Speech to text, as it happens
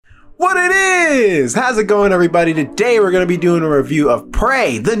is? How's it going, everybody? Today we're going to be doing a review of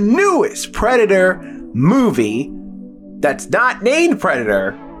Prey, the newest Predator movie that's not named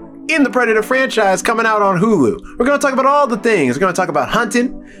Predator in the Predator franchise coming out on Hulu. We're going to talk about all the things. We're going to talk about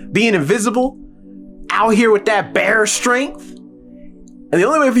hunting, being invisible, out here with that bear strength. And the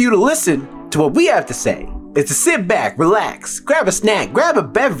only way for you to listen to what we have to say is to sit back, relax, grab a snack, grab a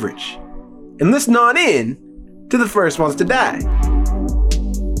beverage, and listen on in to The First Ones to Die. You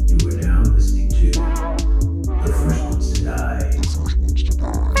are now listening to The First Ones to Die.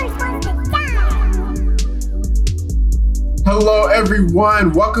 Hello,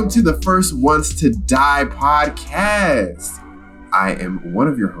 everyone. Welcome to the First Ones to Die podcast. I am one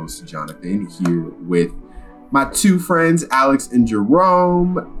of your hosts, Jonathan, here with my two friends, Alex and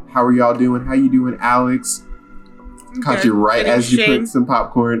Jerome. How are y'all doing? How you doing, Alex? Caught you right as you put some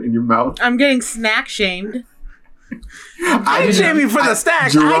popcorn in your mouth. I'm getting snack shamed. I didn't shame you for the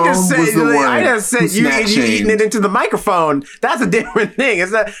snack. I just said you eating it into the microphone. That's a different thing.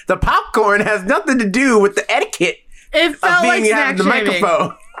 It's that the popcorn has nothing to do with the etiquette It felt of being like out snack the shaming.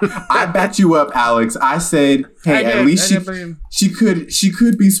 microphone. I backed you up, Alex. I said, hey, at least she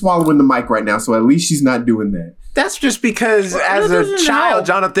could be swallowing the mic right now, so at least she's not doing that. That's just because as a child,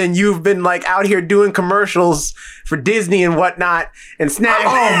 Jonathan, you've been like out here doing commercials for Disney and whatnot and snack.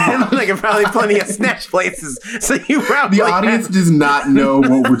 Like probably plenty of snack places. So you probably the audience does not know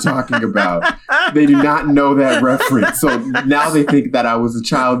what we're talking about. They do not know that reference. So now they think that I was a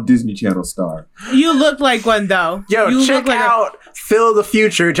child Disney Channel star. You look like one though. Yo, you check out Phil the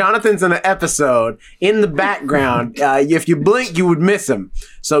Future. Jonathan's in an episode in the background. If you blink, you would miss him.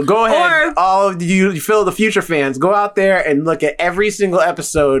 So go ahead, all of you Phil the Future fans, go out there and look at every single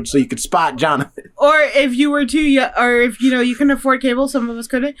episode so you could spot Jonathan. Or if you were too young, or if you can afford cable, some of us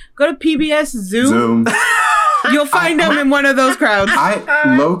couldn't. Go to PBS Zoom. You'll find him in one of those crowds.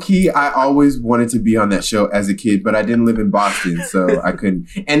 Low-key, I always wanted to be on that show as a kid, but I didn't live in Boston, so I couldn't.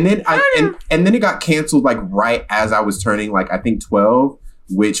 And then and then it got canceled like right as I was turning like I think 12,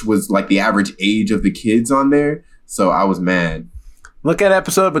 which was like the average age of the kids on there. So I was mad. Look at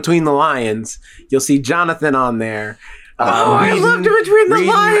episode Between the Lions. You'll see Jonathan on there. I loved it Between the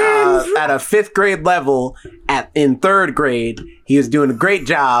Lions. At a 5th grade level, in 3rd grade, he is doing a great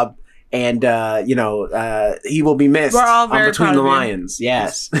job. And, he will be missed We're all very on Between proud the of you. Lions.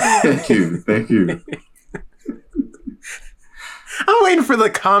 Yes. Thank you. I'm waiting for the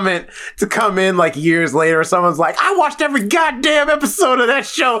comment to come in like years later. Someone's like, I watched every goddamn episode of that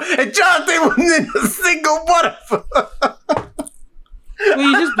show, and Jonathan wasn't in a single one of them. Well,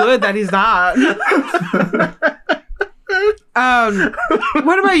 you just blew it that he's not.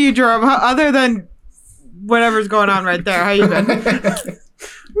 What about you, Jerome? Other than whatever's going on right there, how you been?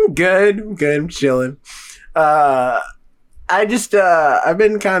 I'm good. I'm chilling. I've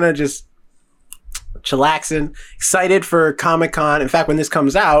been kind of just chillaxing, excited for Comic-Con. In fact, when this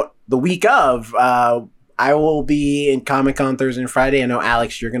comes out, the week of, I will be in Comic-Con Thursday and Friday. I know,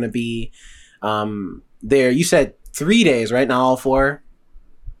 Alex, you're going to be there. You said 3 days, right? Not all 4?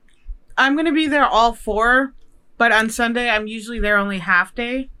 I'm going to be there all 4, but on Sunday, I'm usually there only half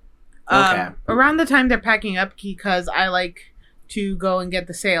day. Okay. Around the time they're packing up, because I like to go and get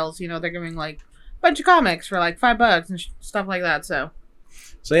the sales. They're giving like a bunch of comics for like $5 and stuff like that. So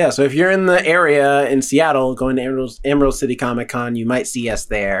if you're in the area in Seattle going to Emerald City Comic Con, you might see us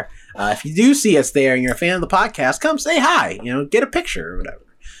there. If you do see us there and you're a fan of the podcast, come say hi, get a picture or whatever.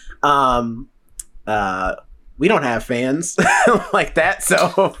 We don't have fans like that,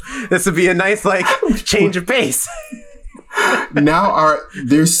 so this would be a nice change of pace. Now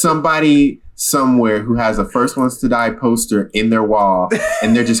there's somebody somewhere who has a First Ones to Die poster in their wall,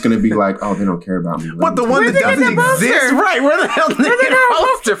 and they're just going to be like, oh, they don't care about me. What, the one that doesn't exist? Right, where the hell did they get a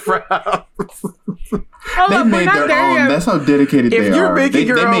poster from? They made their own. That's how dedicated they are. If you're making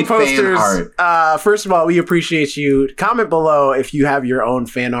your own posters, first of all, we appreciate you. Comment below if you have your own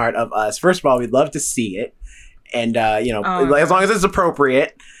fan art of us. First of all, we'd love to see it. And, as long as it's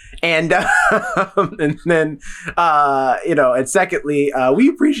appropriate. And and then, and secondly, we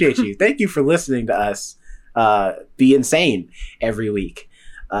appreciate you. Thank you for listening to us be insane every week.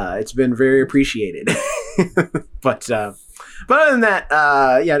 It's been very appreciated. But other than that,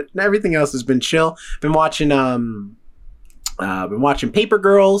 everything else has been chill. Been watching Paper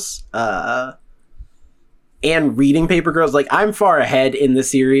Girls and reading Paper Girls. Like, I'm far ahead in the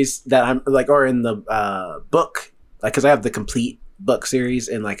series that I'm like, or in the book, like, because I have the complete book series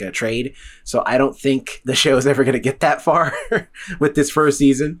in like a trade, so I don't think the show is ever going to get that far with this first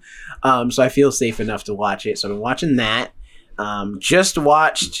season, so I feel safe enough to watch it. So I've been watching that. Just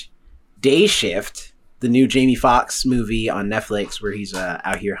watched Day Shift, the new Jamie Foxx movie on Netflix where he's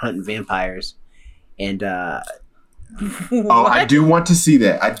out here hunting vampires. And I do want to see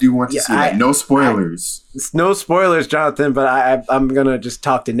that. I do want to see that. No spoilers. No spoilers, Jonathan, but I'm going to just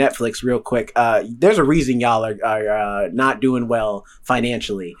talk to Netflix real quick. There's a reason y'all are not doing well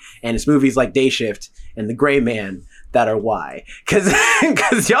financially. And it's movies like Day Shift and The Gray Man that are why.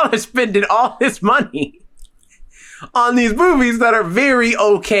 Because y'all are spending all this money on these movies that are very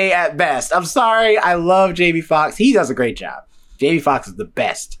okay at best. I'm sorry. I love Jamie Foxx. He does a great job. Jamie Foxx is the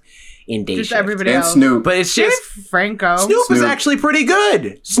best in Day Shift. Everybody and else. Snoop. But it's just Franco. Snoop is actually pretty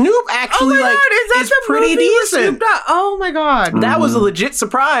good. Snoop actually is pretty decent. Oh my god, that was a legit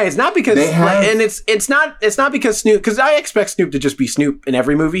surprise. Not because and it's not because Snoop, because I expect Snoop to just be Snoop in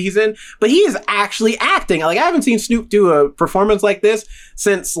every movie he's in, but he is actually acting. Like I haven't seen Snoop do a performance like this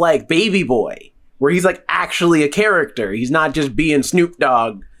since like Baby Boy, where he's like actually a character. He's not just being Snoop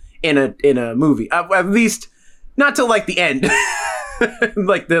Dogg in a movie. At least not till like the end.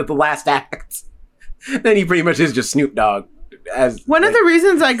 Like the last act. Then he pretty much is just Snoop Dogg. One of the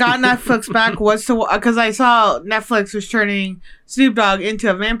reasons I got Netflix back was because I saw Netflix was turning Snoop Dogg into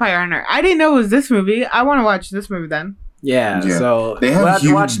a vampire hunter. I didn't know it was this movie. I want to watch this movie then. Yeah. So they have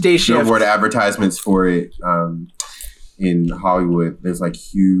huge watch Day Shift. billboard advertisements for it in Hollywood. There's like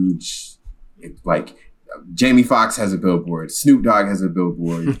huge, like Jamie Foxx has a billboard. Snoop Dogg has a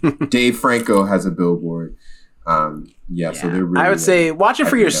billboard. Dave Franco has a billboard. So they're really, I would say watch it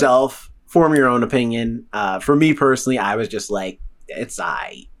for yourself, form your own opinion. For me personally, I was just like, it's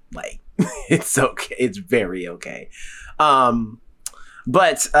it's okay. It's very okay.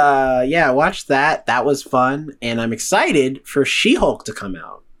 But watch that. That was fun. And I'm excited for She-Hulk to come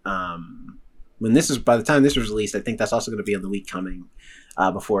out. By the time this was released, I think that's also going to be on the week coming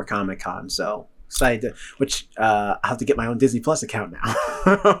before Comic-Con. So excited I have to get my own Disney Plus account now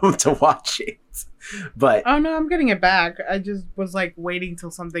to watch it. But oh no, I'm getting it back. I just was like waiting till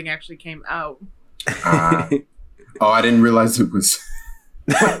something actually came out. I didn't realize it was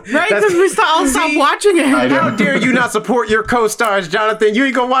right, because we all stopped watching it. How dare you not support your co-stars, Jonathan? You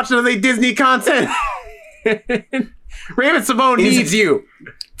ain't gonna watch none of the Disney content. Raven Simone needs you.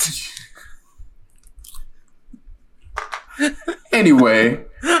 Anyway,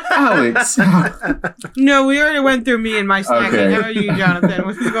 Alex. No, we already went through me and my snacking. Okay. How are you, Jonathan?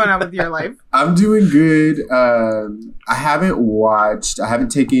 What's going on with your life? I'm doing good. I haven't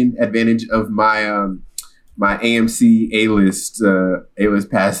taken advantage of my my AMC A-list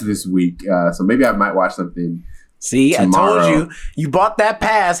pass this week. So maybe I might watch something. See, tomorrow. I told you bought that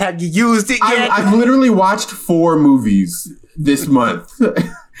pass. Have you used it yet? I've literally watched 4 movies this month.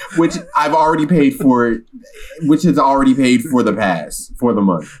 Which I've already paid for, which has already paid for the pass for the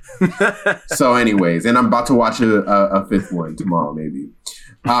month. So anyways, and I'm about to watch a 5th one tomorrow, maybe.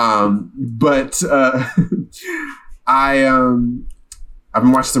 I've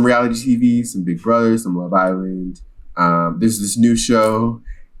been watching some reality TV, some Big Brother, some Love Island. There's this new show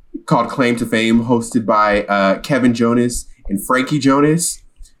called Claim to Fame, hosted by Kevin Jonas and Frankie Jonas,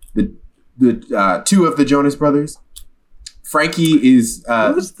 the 2 of the Jonas Brothers. Frankie is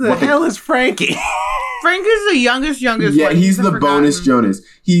who's the hell is Frankie? Frank is the youngest. Yeah, he's the bonus Jonas.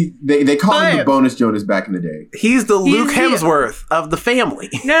 They called him the bonus Jonas back in the day. He's the Luke Hemsworth of the family.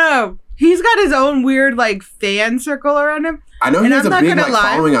 No, he's got his own weird like fan circle around him. I know he has a big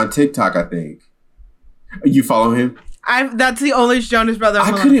following on TikTok. I think you follow him. That's the only Jonas brother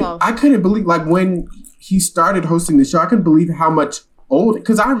I couldn't believe like when he started hosting the show. I couldn't believe how much old,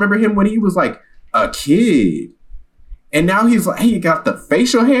 because I remember him when he was like a kid. And now he's like, hey, he got the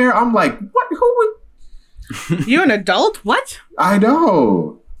facial hair. I'm like, what? Who would? You an adult? What? I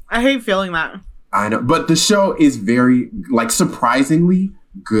know. I hate feeling that. I know. But the show is very, like, surprisingly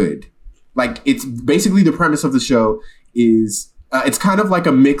good. Like, it's basically the premise of the show is, it's kind of like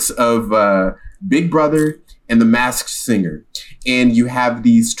a mix of Big Brother and The Masked Singer. And you have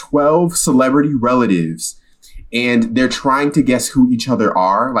these 12 celebrity relatives, and they're trying to guess who each other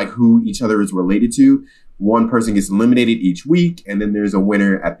are, like who each other is related to. One person gets eliminated each week, and then there's a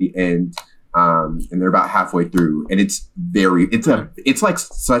winner at the end, and they're about halfway through. And it's like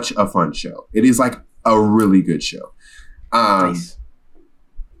such a fun show. It is like a really good show. Nice.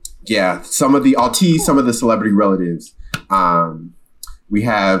 Yeah, I'll tease some of the celebrity relatives. We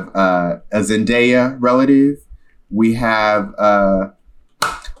have a Zendaya relative. We have a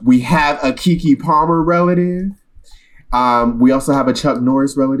Keke Palmer relative. We also have a Chuck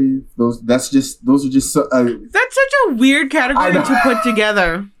Norris relative. Those are just. That's such a weird category to put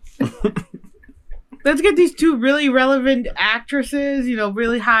together. Let's get these 2 really relevant actresses,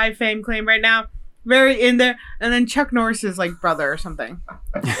 really high fame claim right now, very in there, and then Chuck Norris's like brother or something.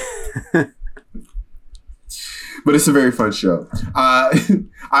 But it's a very fun show. I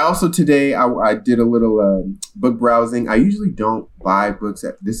also today I did a little book browsing. I usually don't buy books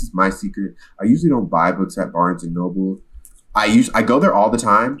this is my secret. I usually don't buy books at Barnes and Noble. I go there all the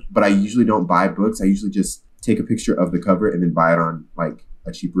time, but I usually don't buy books. I usually just take a picture of the cover and then buy it on like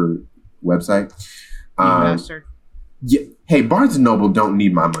a cheaper website. Yeah. Hey, Barnes and Noble don't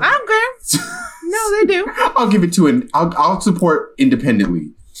need my money. I don't care. No, they do. I'll give it to I'll support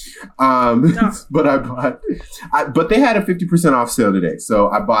independently. No. But they had a 50% off sale today. So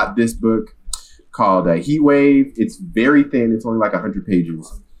I bought this book called Heat Wave. It's very thin. It's only like 100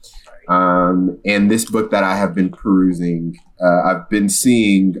 pages. And this book that I have been perusing, I've been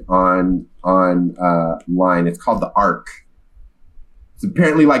seeing on line. It's called The Ark. It's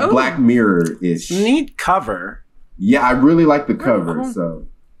apparently like Black Mirror-ish. Neat cover. Yeah, I really like the cover. So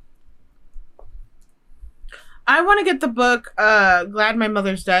I want to get the book "Glad My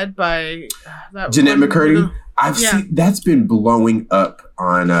Mother's Dead" by Jeanette McCurdy. I've seen that's been blowing up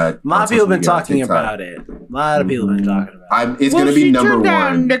on. A lot of people have been talking about it. A lot of people have been talking about it. It's going to be number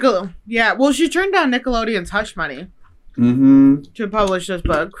one. Well, she turned down Nickelodeon's Hush Money to publish this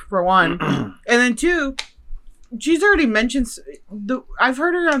book, for one, and then two, she's already mentioned. I've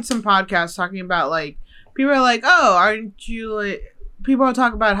heard her on some podcasts talking about like. People are like, oh, aren't you like... People are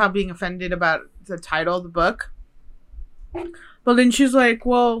talking about how being offended about the title of the book. But then she's like,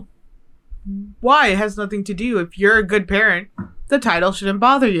 well, why? It has nothing to do. If you're a good parent, the title shouldn't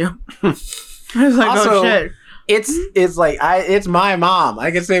bother you. I was like, also, oh, shit. It's like, it's my mom. I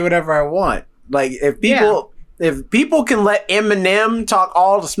can say whatever I want. Like, if people can let Eminem talk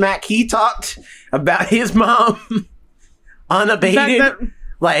all the smack he talked about his mom unabated,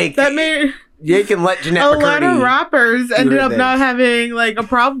 that made... You can let Jeanette McCurdy. A lot of rappers ended up not having like a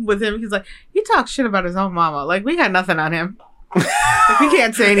problem with him. He's like, he talks shit about his own mama. Like, we got nothing on him. Like, we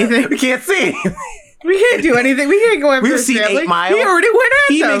can't say anything. We can't say anything. We can't do anything. We can't go after We've his seen family. 8 Mile. He already went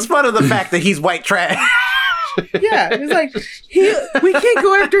after He makes fun of the fact that he's white trash. Yeah, he's like, we can't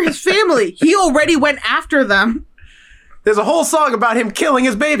go after his family. He already went after them. There's a whole song about him killing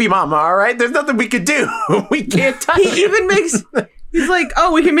his baby mama, all right? There's nothing we could do. We can't touch it. He even makes... He's like,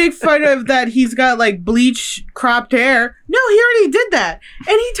 oh, we can make fun of that he's got, like, bleach cropped hair. No, he already did that.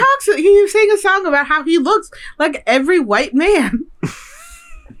 And he sang a song about how he looks like every white man.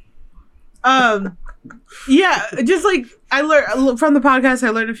 Yeah, just, like, I learned, from the podcast, I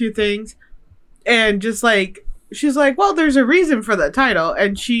learned a few things. And just, like, she's like, well, there's a reason for the title.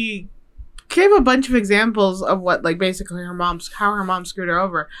 And she gave a bunch of examples of what, like, basically how her mom screwed her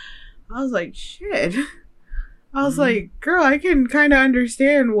over. I was like, shit. I was like, girl, I can kind of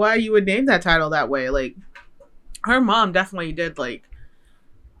understand why you would name that title that way. Like, her mom definitely did, like,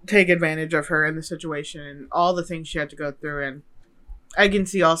 take advantage of her in the situation and all the things she had to go through. And I can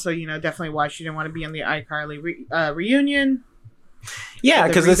see also, you know, definitely why she didn't want to be on the iCarly reunion. Yeah,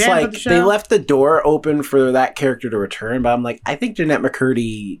 because it's like they left the door open for that character to return. But I'm like, I think Jeanette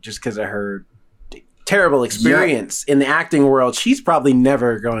McCurdy, just because of her terrible experience in the acting world, she's probably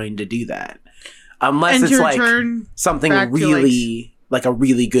never going to do that. Unless it's like something really, like a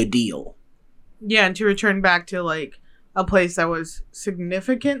really good deal. Yeah, and to return back to like a place that was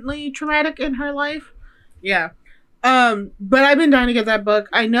significantly traumatic in her life. Yeah. But I've been dying to get that book.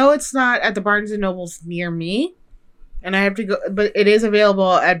 I know it's not at the Barnes & Nobles near me. And I have to go, but it is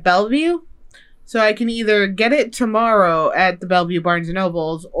available at Bellevue. So I can either get it tomorrow at the Bellevue Barnes &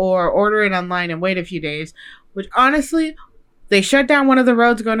 Nobles or order it online and wait a few days. Which honestly... They shut down one of the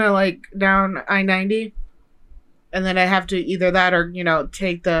roads going to, like, down I-90. And then I have to either that or, you know,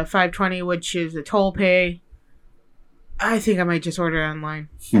 take the 520, which is a toll pay. I think I might just order it online.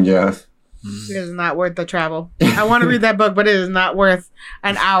 Yeah. It is not worth the travel. I want to read that book, but it is not worth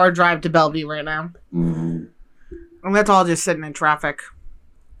an hour drive to Bellevue right now. Mm-hmm. And that's all just sitting in traffic.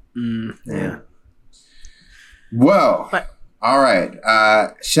 Yeah. Well, all right.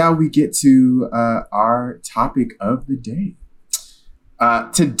 Shall we get to our topic of the day?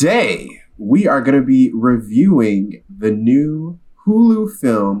 Today, we are going to be reviewing the new Hulu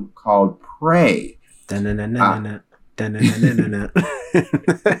film called Prey. Those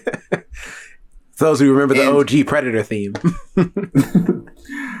who remember the OG Predator theme.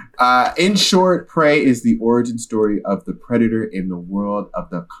 In short, Prey is the origin story of the Predator in the world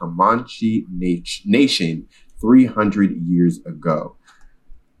of the Comanche Nation 300 years ago.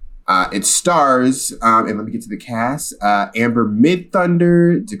 It stars, and let me get to the cast, Amber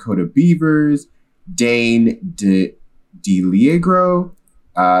Midthunder, Dakota Beavers, Dane DeLiegro,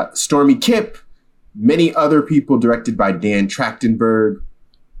 Stormy Kipp, many other people, directed by Dan Trachtenberg.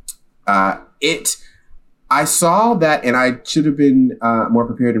 I saw that, and I should have been more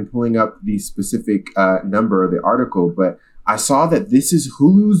prepared in pulling up the specific number of the article, but I saw that this is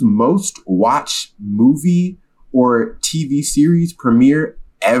Hulu's most watched movie or TV series premiere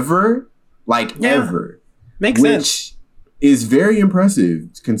ever. Ever. Makes sense. Is very impressive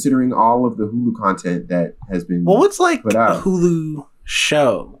considering all of the Hulu content that has been what's like put out. A Hulu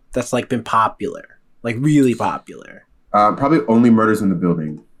show that's like been popular, like really popular? Probably Only Murders in the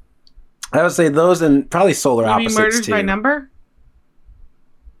Building. I would say those and probably Solar Opposites Murders too. by Number?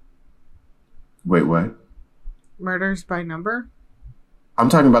 Wait, what? Murders by Number? I'm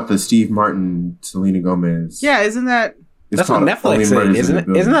talking about the Steve Martin, Selena Gomez. Yeah, isn't that... That's on Netflix, isn't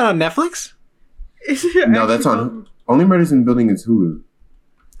it? Isn't that on Netflix? No, that's on... Only Murders in the Building is Hulu.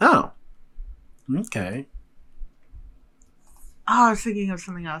 Oh. Okay. Oh, I was thinking of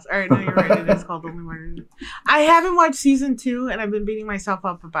something else. All right, no, you're right. It is called Only Murders. I haven't watched season 2, and I've been beating myself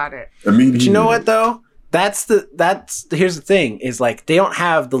up about it. But you know what, though? Here's the thing, is like, they don't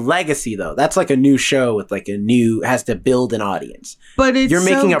have the legacy, though. That's like a new show with like has to build an audience. But you're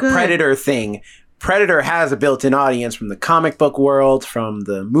making so a good. Predator thing. Predator has a built-in audience from the comic book world, from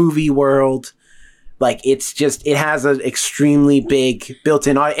the movie world. Like, it has an extremely big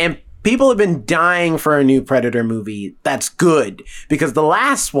built-in audience. And people have been dying for a new Predator movie that's good. Because the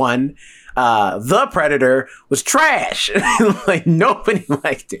last one, The Predator, was trash. Like, nobody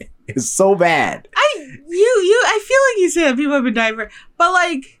liked it. It's so bad. I feel like you say that people have been dying for... But,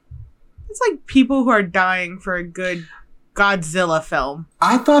 like, it's like people who are dying for a good Godzilla film.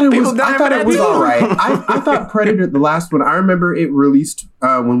 I thought it was all right. I thought Predator, the last one, I remember it released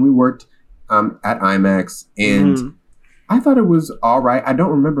when we worked at IMAX, and I thought it was all right. I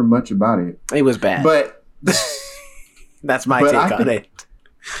don't remember much about it. It was bad. But that's my take on it.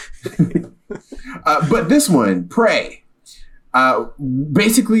 But this one, Prey.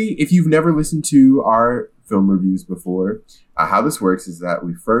 Basically, if you've never listened to our film reviews before, how this works is that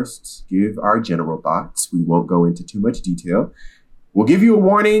we first give our general thoughts. We won't go into too much detail. We'll give you a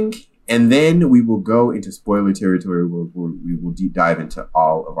warning, and then we will go into spoiler territory where we will deep dive into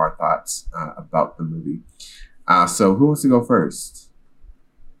all of our thoughts about the movie. So who wants to go first?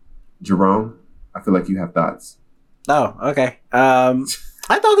 Jerome, I feel like you have thoughts. Oh, okay.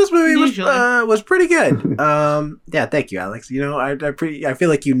 I thought this movie was pretty good. Yeah, thank you, Alex. You know, I feel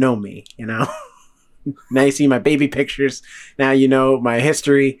like you know me, you know. Now you see my baby pictures. Now you know my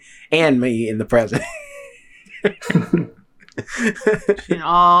history and me in the present. In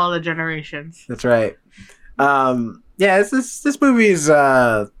all the generations. That's right. Yeah, this movie is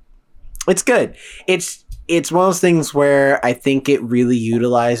it's good. It's one of those things where I think it really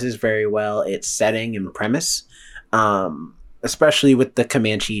utilizes very well its setting and premise. Especially with the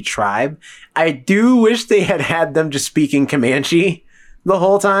Comanche tribe. I do wish they had them just speaking Comanche the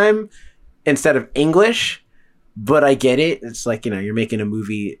whole time instead of English, but I get it. It's like, you know, you're making a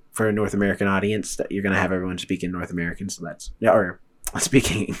movie for a North American audience that you're going to have everyone speaking North American, or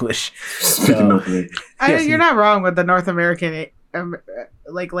speaking English. You're not wrong with the North American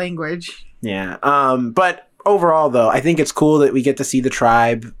like language. Yeah. But overall, though, I think it's cool that we get to see the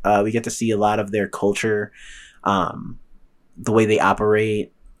tribe. We get to see a lot of their culture. The way they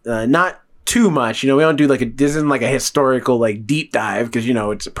operate, not too much, you know, we don't do this isn't like a historical like deep dive because, you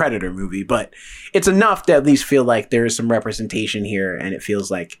know, it's a Predator movie, but it's enough to at least feel like there is some representation here, and it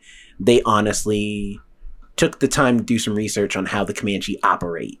feels like they honestly took the time to do some research on how the Comanche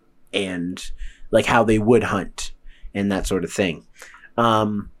operate and like how they would hunt and that sort of thing.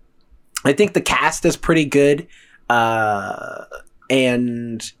 I think the cast is pretty good,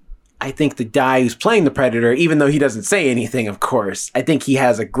 and I think the guy who's playing the Predator, even though he doesn't say anything, of course, I think he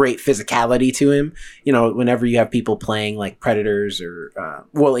has a great physicality to him. You know, whenever you have people playing like Predators or,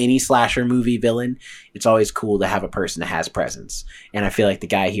 any slasher movie villain, it's always cool to have a person that has presence. And I feel like the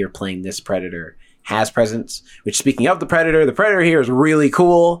guy here playing this Predator has presence, which, speaking of the Predator here is really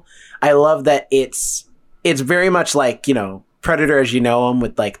cool. I love that it's very much like, you know, Predator as you know him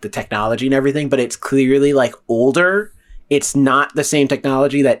with like the technology and everything, but it's clearly like older. It's not the same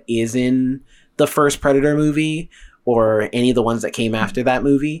technology that is in the first Predator movie or any of the ones that came after that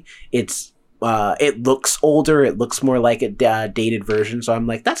movie. It looks older. It looks more like a dated version. So I'm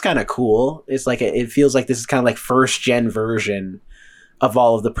like, that's kind of cool. It's like it feels like this is kind of like first gen version of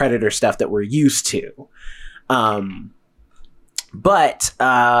all of the Predator stuff that we're used to. But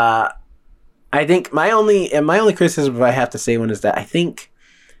I think my only criticism, if I have to say one, is that I think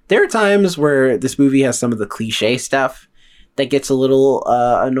there are times where this movie has some of the cliche stuff that gets a little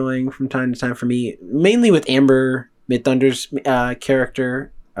annoying from time to time for me, mainly with Amber Midthunder's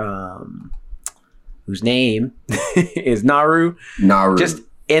character, whose name is Naru.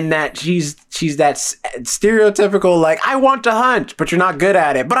 in that she's that stereotypical, like, I want to hunt, but you're not good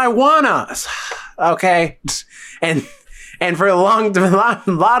at it, but I wanna. Okay. And for a lot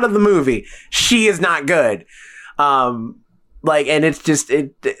of the movie, she is not good. Like, and it's just,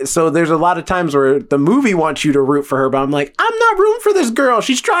 so there's a lot of times where the movie wants you to root for her, but I'm like, I'm not rooting for this girl.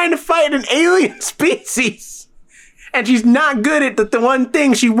 She's trying to fight an alien species. And she's not good at the one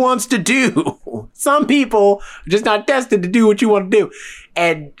thing she wants to do. Some people are just not destined to do what you want to do.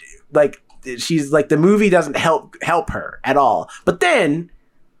 And like, she's like, the movie doesn't help her at all. But then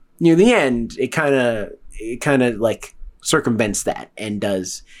near the end, it kind of like circumvents that and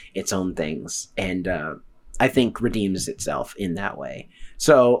does its own things. And, I think redeems itself in that way.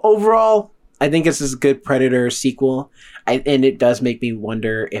 So overall, I think this is a good Predator sequel. And it does make me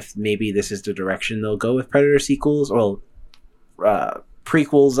wonder if maybe this is the direction they'll go with Predator sequels or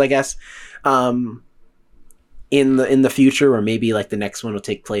prequels, I guess, in the future, or maybe like the next one will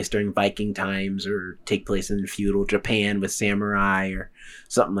take place during Viking times or take place in feudal Japan with samurai or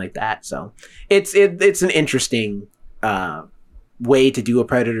something like that. So it's an interesting way to do a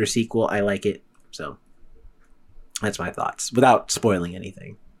Predator sequel. I like it. So that's my thoughts without spoiling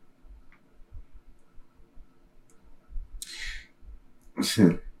anything.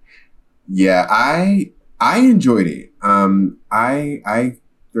 Yeah, I enjoyed it. I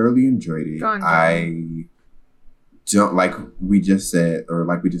thoroughly enjoyed it. I don't, like we just said, or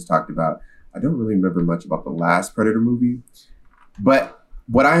like we just talked about, I don't really remember much about the last Predator movie. But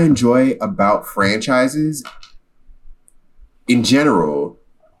what I enjoy about franchises in general,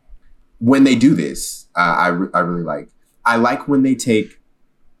 when they do this, I really like. I like when they take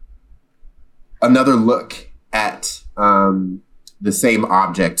another look at the same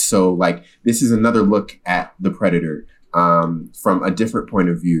object. So, like, this is another look at the Predator from a different point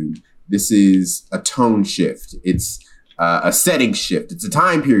of view. This is a tone shift. It's a setting shift. It's a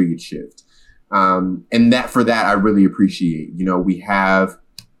time period shift. And for that, I really appreciate. You know, we have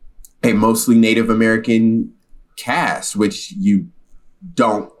a mostly Native American cast, which you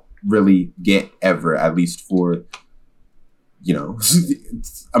don't really get ever, at least for, you know,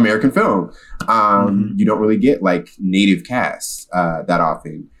 American film. You don't really get like native casts that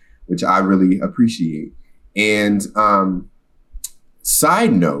often, which I really appreciate. And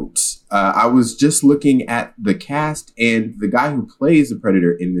side note, I was just looking at the cast, and the guy who plays the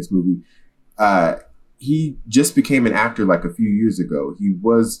Predator in this movie, he just became an actor like a few years ago. He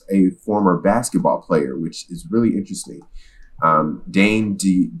was a former basketball player, which is really interesting. Dane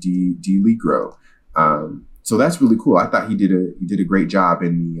DeLegro. So that's really cool. I thought he did a great job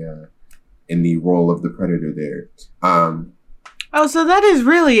in the role of the Predator there. So that is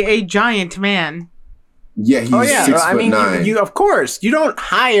really a giant man. Yeah, he's 6'9". You of course you don't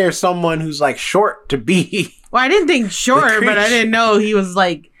hire someone who's like short to be. Well, I didn't think short, but I didn't know he was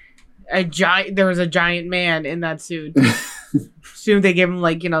like a giant. There was a giant man in that suit. Assume they gave him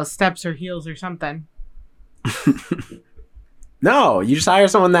like, you know, steps or heels or something. No, you just hire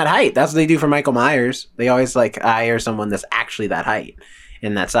someone that height. That's what they do for Michael Myers. They always like hire someone that's actually that height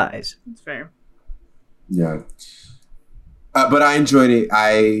and that size. That's fair. Yeah. But I enjoyed it.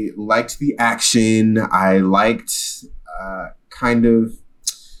 I liked the action. I liked I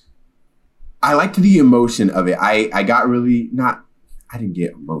liked the emotion of it. I got really I didn't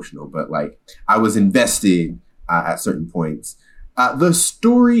get emotional, but like I was invested at certain points. The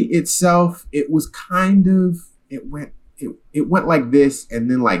story itself, it was it went like this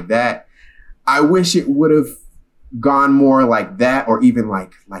and then like that. I wish it would have gone more like that, or even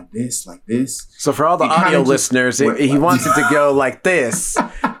like this. So for all the audio listeners, he wants it to go like this,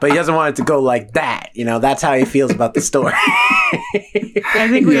 but he doesn't want it to go like that. You know, that's how he feels about the story. I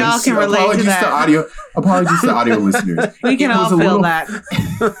think we all can relate to that. Apologies to audio listeners. We can all feel that.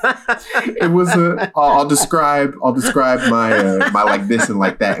 It was I'll describe my my like this and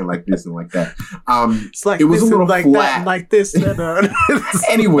like that and like this and like that. It's like it was a little like flat. That and like this.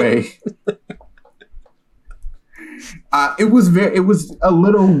 Anyway. It was a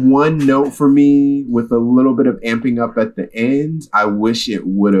little one note for me with a little bit of amping up at the end. I wish it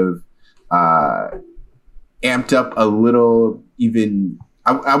would have amped up a little even.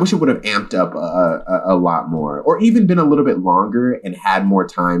 I wish it would have amped up a lot more, or even been a little bit longer and had more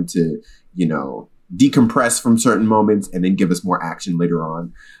time to, you know, decompress from certain moments and then give us more action later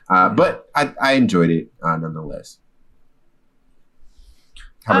on. But I enjoyed it nonetheless.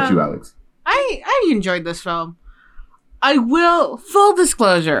 How about you, Alex? I enjoyed this film. I will, full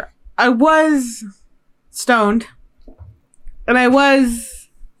disclosure, I was stoned and I was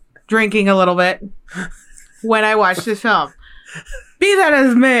drinking a little bit when I watched this film. Be that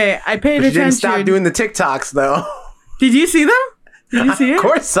as may, I paid attention. You didn't stop doing the TikToks though. Did you see them? Did you see it? Of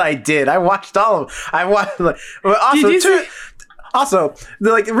course I did. I watched all of them. I watched. Also,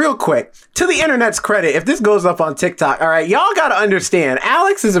 like, real quick, to the internet's credit, if this goes up on TikTok, all right, y'all gotta understand,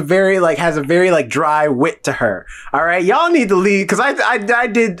 Alex is has a very like dry wit to her. All right, y'all need to leave, because I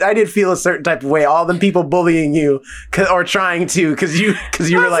did feel a certain type of way. All them people bullying you or trying to, because you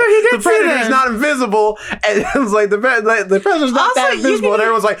were like, the predator's not invisible, and it was like the predator's not that invisible, and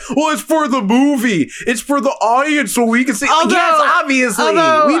everyone's like, well, it's for the movie, it's for the audience, so we can see. Although, yes, obviously, we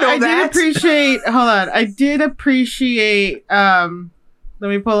know that. I did appreciate. Let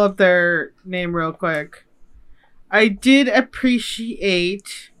me pull up their name real quick. I did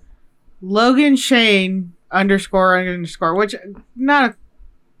appreciate Logan Shane __, which not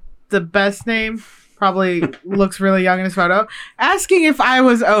the best name. Probably looks really young in his photo. Asking if I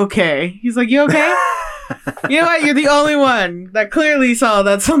was okay. He's like, "You okay?" You know what? You're the only one that clearly saw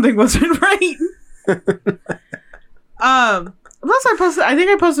that something wasn't right. Plus I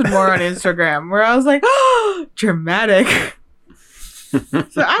think I posted more on Instagram where I was like, "Oh, dramatic."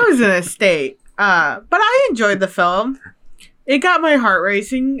 So I was in a state, but I enjoyed the film. It got my heart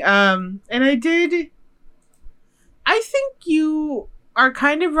racing, and I think you are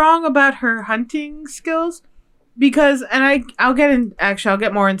kind of wrong about her hunting skills, because, and I'll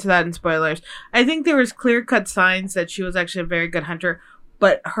get more into that in spoilers. I think there was clear-cut signs that she was actually a very good hunter,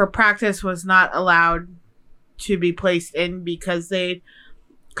 but her practice was not allowed to be placed in because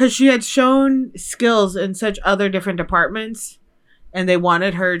she had shown skills in such other different departments. And they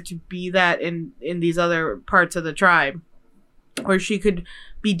wanted her to be that in these other parts of the tribe, where she could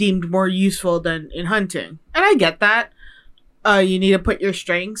be deemed more useful than in hunting. And I get that. You need to put your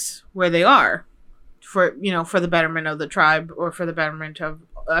strengths where they are, for the betterment of the tribe or for the betterment of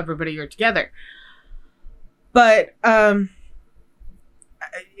everybody you're together. But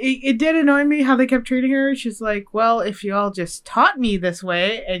it did annoy me how they kept treating her. She's like, well, if you all just taught me this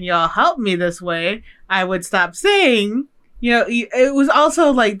way and y'all helped me this way, I would stop saying. It was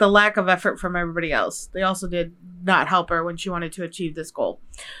also like the lack of effort from everybody else. They also did not help her when she wanted to achieve this goal.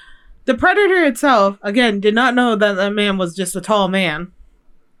 The predator itself, again, did not know that that man was just a tall man.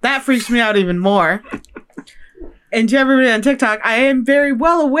 That freaks me out even more. And to everybody on TikTok, I am very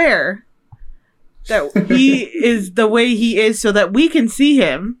well aware that he is the way he is so that we can see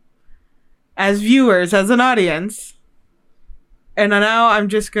him as viewers, as an audience. And now I'm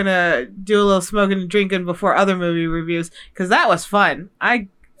just going to do a little smoking and drinking before other movie reviews, because that was fun. I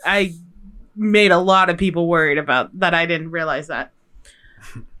made a lot of people worried about that. I didn't realize that.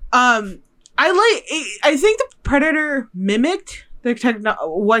 I think the Predator mimicked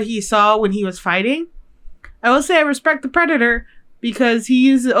what he saw when he was fighting. I will say I respect the Predator because he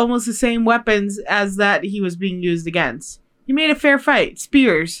used almost the same weapons as that he was being used against. He made a fair fight.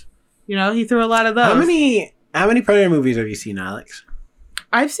 Spears. He threw a lot of those. How many Predator movies have you seen, Alex?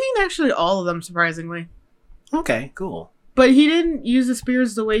 I've seen actually all of them, surprisingly. Okay, cool. But he didn't use the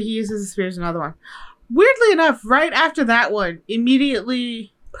spears the way he uses the spears in another one. Weirdly enough, right after that one,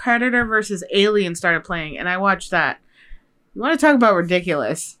 immediately Predator versus Alien started playing, and I watched that. You want to talk about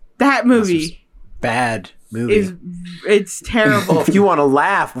ridiculous? That movie. Bad movie. It's terrible. If you want to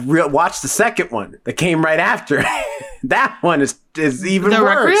laugh, watch the second one that came right after. That one is even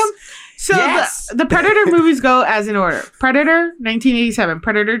worse. Requiem? So yes. the Predator movies go as in order. Predator, 1987.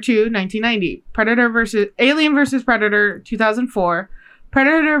 Predator 2, 1990. Alien versus Predator, 2004.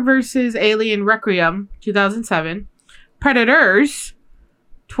 Predator versus Alien Requiem, 2007. Predators,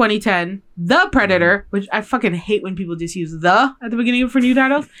 2010. The Predator, which I fucking hate when people just use the at the beginning for new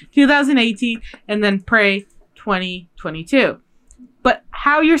titles, 2018. And then Prey, 2022. But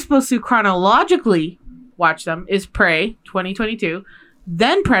how you're supposed to chronologically watch them is Prey, 2022.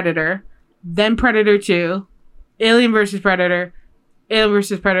 Then Predator, then Predator 2, Alien vs. Predator, Alien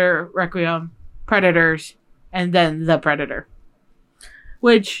vs. Predator Requiem, Predators, and then The Predator.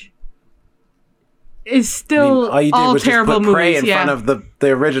 Which is still all you did was terrible just put Prey movies. In front of the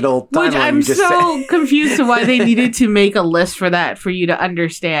original timeline. Which I'm so confused to why they needed to make a list for that for you to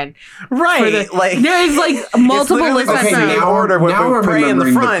understand. Right. There's multiple lists. Okay, now we're remembering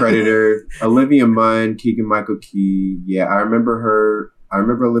The Predator. Olivia Munn, Keegan-Michael Key. Yeah, I remember her. I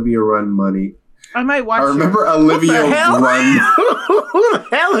remember Olivia Run Money. I might watch. I remember Olivia Run. Who the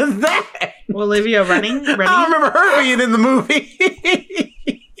hell is that? Olivia running? I don't remember her being in the movie.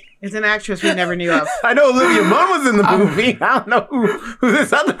 It's an actress we never knew of. I know Olivia Munn was in the movie. I don't know who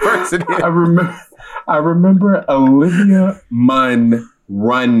this other person is. I remember Olivia Munn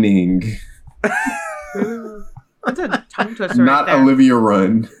running. That's a tongue twister. Not right there. Olivia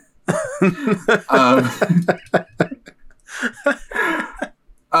Run.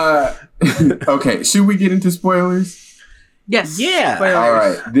 Okay, should we get into spoilers? Yes. Yeah. Spoilers. All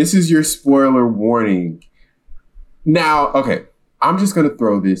right. This is your spoiler warning. Now, okay. I'm just going to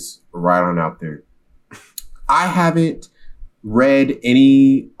throw this right on out there. I haven't read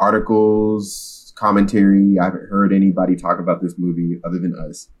any articles, commentary. I haven't heard anybody talk about this movie other than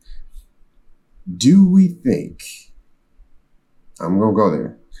us. Do we think, I'm going to go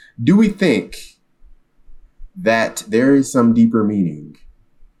there. Do we think that there is some deeper meaning,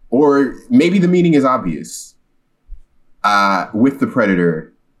 or maybe the meaning is obvious, with the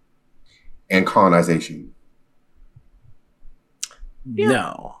Predator and colonization? Yeah.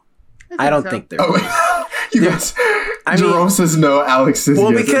 No. I don't think there is. You guys, Jerome says no, Alex says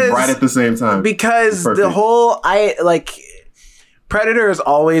yes, right at the same time. Because the whole, Predator has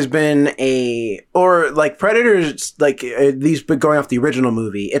always been Predators, at least going off the original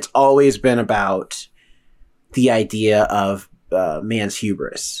movie, it's always been about the idea of man's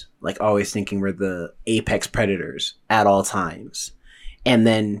hubris. Like, always thinking we're the apex predators at all times. And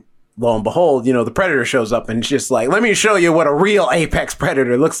then, lo and behold, the Predator shows up and it's just like, let me show you what a real apex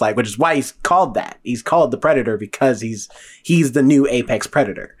predator looks like, which is why he's called that. He's called the Predator because he's the new apex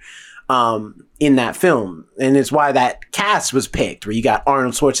predator in that film. And it's why that cast was picked, where you got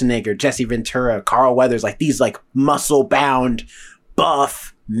Arnold Schwarzenegger, Jesse Ventura, Carl Weathers, like these like muscle-bound,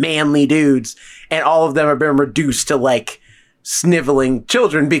 buff, manly dudes. And all of them have been reduced to like sniveling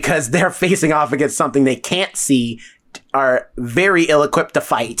children because they're facing off against something they can't see, are very ill-equipped to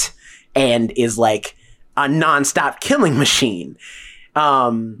fight, and is like a non-stop killing machine.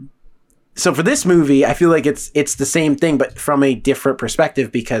 So for this movie, I feel like it's the same thing, but from a different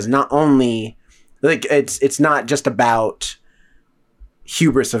perspective, because not only like it's not just about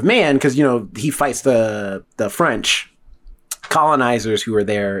hubris of man, because he fights the French colonizers who were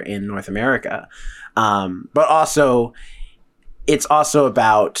there in North America, but also it's also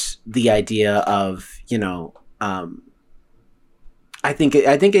about the idea of I think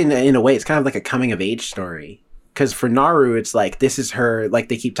in a way it's kind of like a coming of age story, because for Naru it's like this is her, like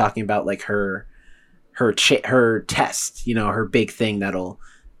they keep talking about like her test, her big thing that'll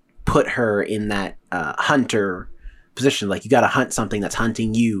put her in that hunter position. Like, you got to hunt something that's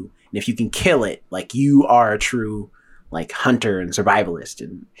hunting you, and if you can kill it, like you are a true like hunter and survivalist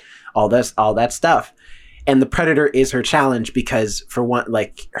and all that stuff. And the Predator is her challenge because, for one,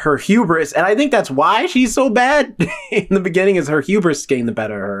 like her hubris, and I think that's why she's so bad in the beginning, is her hubris getting the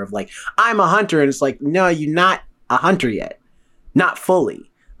better of her, of like, I'm a hunter. And it's like, no, you're not a hunter yet. Not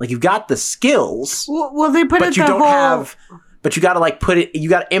fully. Like, you've got the skills. Well, they put but it you the don't whole... have, but you got to like put it, you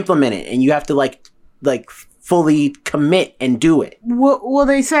got to implement it, and you have to like fully commit and do it. Well,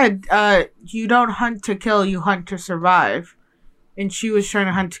 they said, you don't hunt to kill, you hunt to survive. And she was trying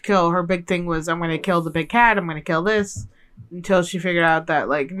to hunt to kill. Her big thing was, I'm going to kill the big cat. I'm going to kill this. Until she figured out that,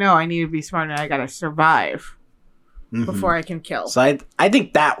 like, no, I need to be smart and I got to survive before I can kill. So I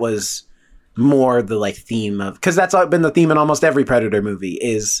think that was more the, like, theme of... Because that's been the theme in almost every Predator movie,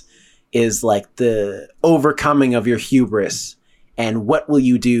 is like, the overcoming of your hubris. And what will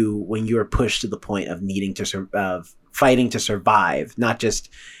you do when you're pushed to the point of needing to... fighting to survive. Not just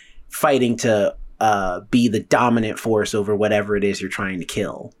fighting to... be the dominant force over whatever it is you're trying to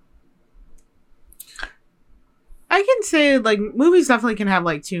kill. I can say, like, movies definitely can have,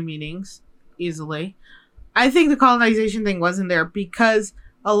 like, two meanings easily. I think the colonization thing wasn't there because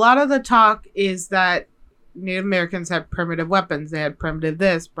a lot of the talk is that Native Americans had primitive weapons. They had primitive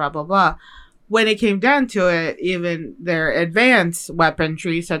this, blah, blah, blah. When it came down to it, even their advanced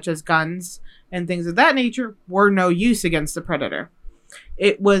weaponry, such as guns and things of that nature, were no use against the Predator.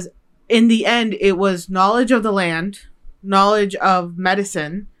 It was... In the end, it was knowledge of the land, knowledge of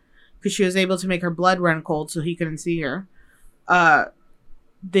medicine, because she was able to make her blood run cold so he couldn't see her.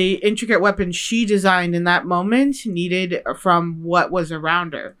 The intricate weapons she designed in that moment needed from what was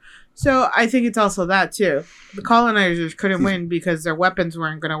around her. So I think it's also that, too. The colonizers couldn't win because their weapons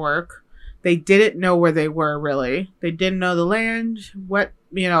weren't going to work. They didn't know where they were, really. They didn't know the land.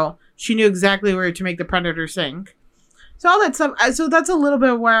 She knew exactly where to make the Predator sink. So all that stuff, so that's a little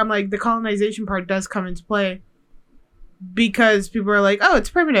bit where I'm like, the colonization part does come into play. Because people are like, oh, it's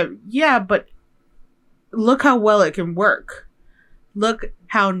primitive. Yeah, but look how well it can work. Look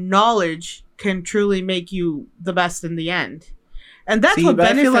how knowledge can truly make you the best in the end. And that's what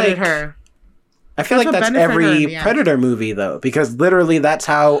benefited her. I feel like that's every Predator movie, though. Because literally that's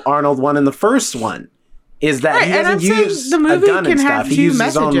how Arnold won in the first one. Is that he doesn't use a gun and stuff. He uses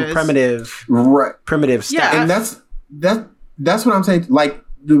his own primitive stuff. Yeah. And that's what I'm saying. Like,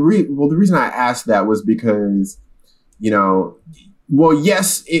 the reason I asked that was because,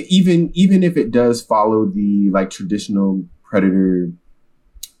 yes, even if it does follow the like traditional Predator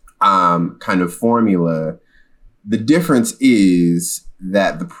kind of formula, The difference is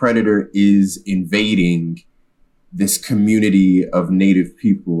that the predator is invading this community of native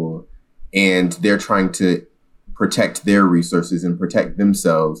people, and they're trying to protect their resources and protect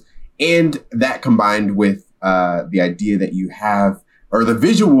themselves. And that combined with the idea that you have, or the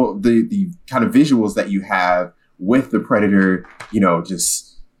kind of visuals that you have with the predator,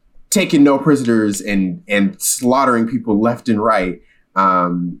 just taking no prisoners and slaughtering people left and right.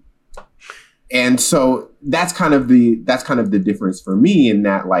 And so that's kind of the difference for me, in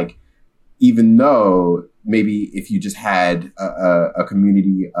that, like, even though maybe if you just had a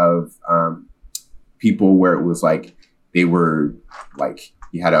community of people where it was like they were like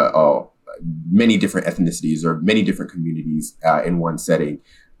you had many different ethnicities or many different communities in one setting,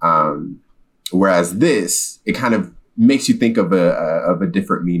 whereas this, it kind of makes you think of a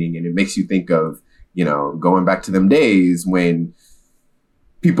different meaning, and it makes you think of going back to them days when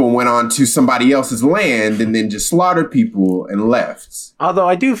people went on to somebody else's land and then just slaughtered people and left. Although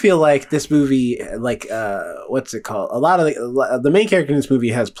I do feel like this movie, like, what's it called? A lot of the main character in this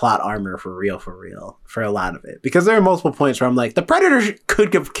movie has plot armor for real, for a lot of it. Because there are multiple points where I'm like, the Predator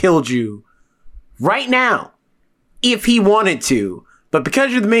could have killed you right now if he wanted to. But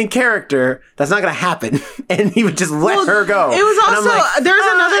because you're the main character, that's not going to happen. And he would just let her go. It was also, like,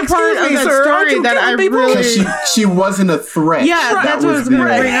 there's another part of that story that I really... She wasn't a threat. Yeah, that's what I was going to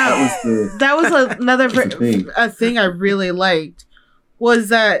bring up. That was another thing I really liked, was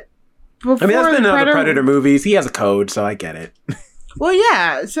that before there's been other Predator movies. He has a code, so I get it. Well,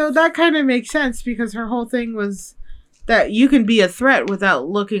 yeah, so that kind of makes sense, because her whole thing was that you can be a threat without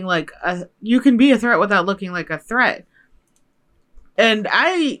looking like a... You can be a threat without looking like a threat. And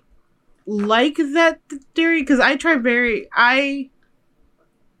I like that theory, because I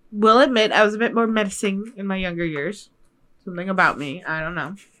will admit I was a bit more menacing in my younger years. Something about me, I don't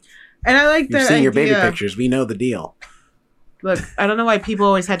know. And I like that idea. You've seen your baby pictures. We know the deal. Look, I don't know why people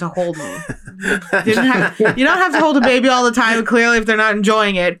always had to hold me. You don't have to hold a baby all the time. Clearly, if they're not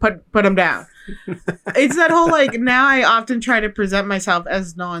enjoying it, put them down. It's that whole, like, now I often try to present myself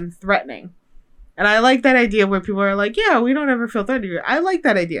as non-threatening. And I like that idea where people are like, yeah, we don't ever feel threatened. I like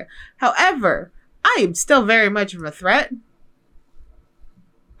that idea. However, I am still very much of a threat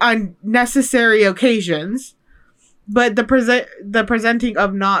on necessary occasions. But the presenting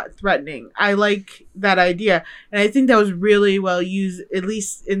of not threatening, I like that idea. And I think that was really well used, at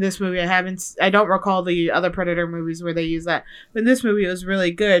least in this movie. I don't recall the other Predator movies where they use that. But in this movie, it was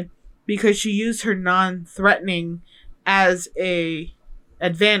really good because she used her non-threatening as a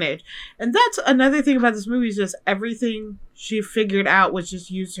advantage. And that's another thing about this movie, is just everything she figured out was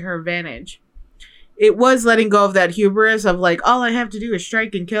just used to her advantage. It was letting go of that hubris of, like, all I have to do is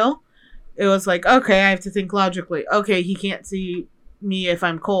strike and kill. It was like, okay, I have to think logically. Okay, he can't see me if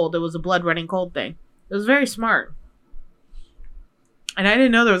I'm cold. It was a blood running cold thing. It was very smart. And I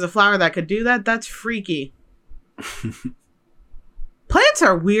didn't know there was a flower that could do that. That's freaky. Plants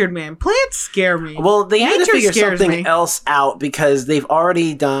are weird, man. Plants scare me. Well, they had to figure something else out, because they've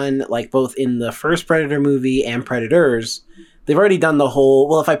already done, like, both in the first Predator movie and Predators, they've already done the whole,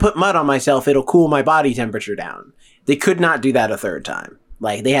 well, if I put mud on myself, it'll cool my body temperature down. They could not do that a third time.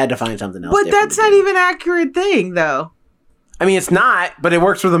 Like, they had to find something else. But that's not even an accurate thing, though. I mean, it's not, but it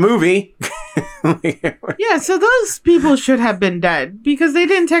works for the movie. Yeah, so those people should have been dead, because they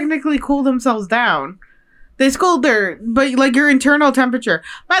didn't technically cool themselves down. They scold but like your internal temperature.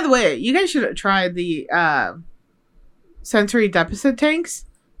 By the way, you guys should try the sensory deficit tanks.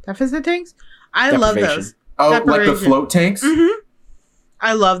 I love those. Oh, like the float tanks? Mm-hmm.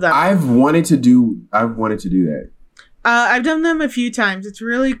 I love them. I've wanted to do that. I've done them a few times. It's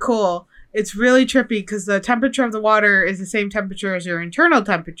really cool. It's really trippy because the temperature of the water is the same temperature as your internal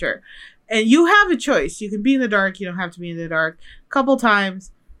temperature. And you have a choice. You can be in the dark. You don't have to be in the dark. A couple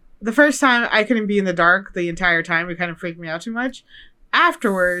times. The first time, I couldn't be in the dark the entire time. It kind of freaked me out too much.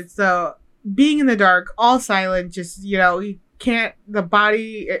 Afterwards, though, being in the dark, all silent, just, you can't, the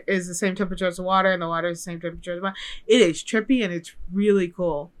body is the same temperature as the water, and the water is the same temperature as the body. It is trippy, and it's really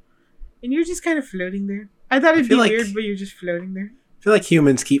cool. And you're just kind of floating there. I thought it'd be weird, but you're just floating there. I feel like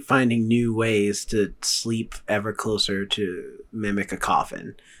humans keep finding new ways to sleep ever closer to mimic a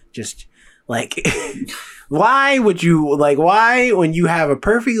coffin. Just... like, why, when you have a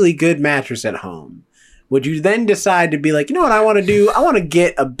perfectly good mattress at home, would you then decide to be like, you know what I want to do? I want to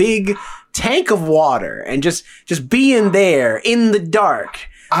get a big tank of water and just be in there in the dark.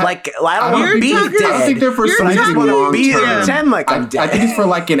 I don't want to be dead. I think they're for I just want to be there and pretend like I'm dead. I think it's for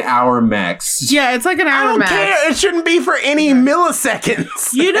like an hour max. Yeah, it's like an hour max. I don't care. It shouldn't be for any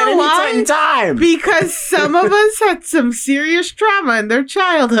milliseconds. You know why? Time. Because some of us had some serious trauma in their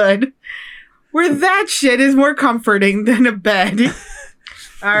childhood. Where that shit is more comforting than a bed.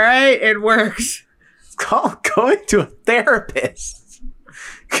 All right, it works. It's called going to a therapist.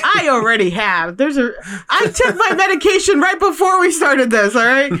 I already have. I took my medication right before we started this. All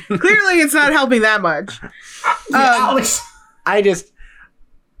right, clearly it's not helping that much. Alex,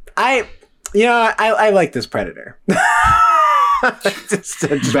 I like this Predator.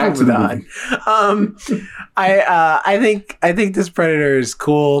 just back to the movie. I think this Predator is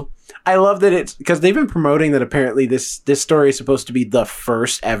cool. I love that it's because they've been promoting that apparently this story is supposed to be the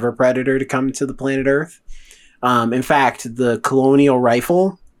first ever Predator to come to the planet Earth. In fact, the colonial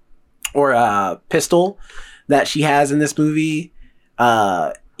rifle or pistol that she has in this movie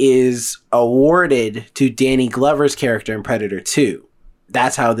is awarded to Danny Glover's character in Predator 2.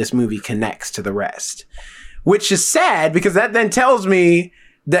 That's how this movie connects to the rest, which is sad because that then tells me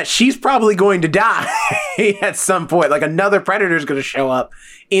that she's probably going to die at some point. Like another Predator is going to show up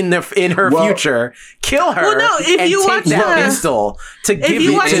in her future, kill her, if you watch that pistol to give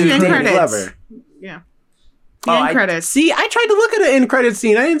it to Danny Glover. Yeah, the end credits. See, I tried to look at an end credit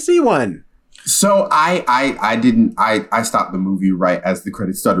scene. I didn't see one. So I stopped the movie right as the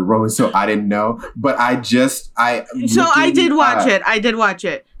credits started rolling, so I didn't know. But I did watch it. I did watch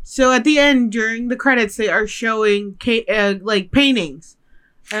it. So at the end, during the credits, they are showing like paintings.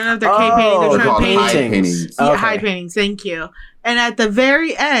 I don't know if they're cave paintings. They're showing paintings. Yeah, hide paintings. Thank you. And at the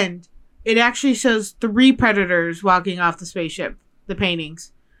very end, it actually shows 3 predators walking off the spaceship. The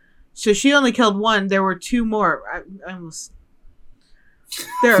paintings. So she only killed 1. There were 2 more. I almost.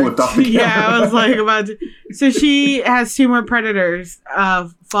 Flipped off the camera. Yeah, I was like about to. So she has 2 more predators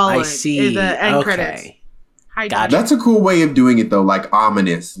following in the end credits. Gotcha. That's a cool way of doing it though, like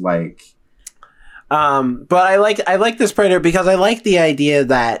ominous, like. But I like this Predator because I like the idea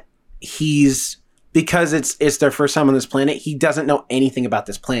that because it's their first time on this planet, he doesn't know anything about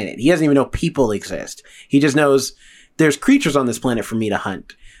this planet. He doesn't even know people exist. He just knows there's creatures on this planet for me to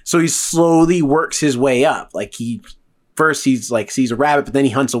hunt. So he slowly works his way up. Like he's like sees a rabbit, but then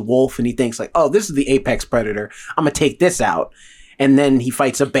he hunts a wolf and he thinks like, oh, this is the apex predator. I'm gonna take this out. And then he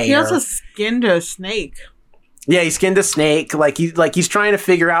fights a bear. He also skinned a snake. Yeah, he skinned a snake. Like he's trying to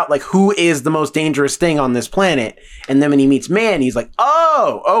figure out like who is the most dangerous thing on this planet. And then when he meets man, he's like,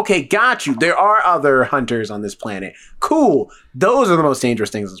 oh, okay, got you. There are other hunters on this planet. Cool. Those are the most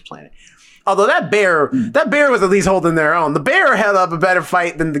dangerous things on this planet. Although that bear was at least holding their own. The bear held up a better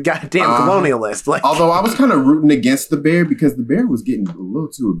fight than the goddamn colonialist. Like, although I was kind of rooting against the bear because the bear was getting a little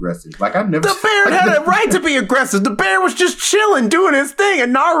too aggressive. Like the bear had a right to be aggressive. The bear was just chilling, doing his thing,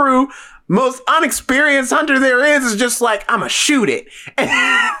 and Naru, most unexperienced hunter there is just like, I'ma shoot it.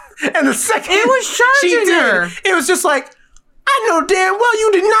 And the second it was charging her, it was just like, I know damn well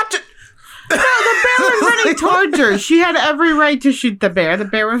you did not. No, the bear was running towards her. She had every right to shoot the bear. The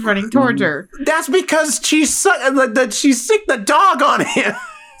bear was running towards her. That's because she sicked the dog on him.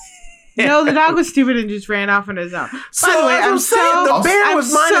 No, the dog was stupid and just ran off on his own. So by the way, I'm so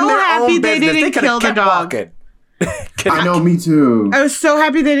happy they didn't kill the dog. I know, me too. I was so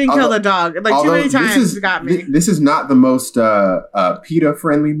happy they didn't kill the dog. Like too many times it got me. This is not the most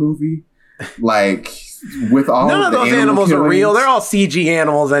PETA-friendly movie. Like, with all none of those animals are real. They're all CG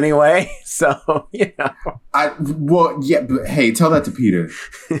animals anyway. So, you know. But hey, tell that to PETA.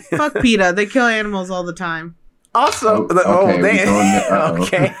 Fuck PETA. They kill animals all the time. Also, okay.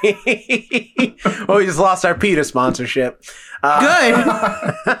 Well, we just lost our PETA sponsorship. Good.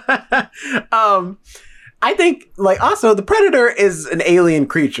 I think, like, also the Predator is an alien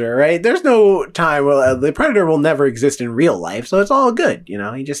creature, right? There's no time where the Predator will never exist in real life, so it's all good, you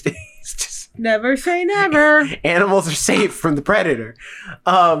know. He's just never say never. Animals are safe from the Predator.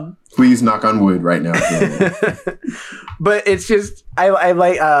 Please knock on wood right now. But it's just, I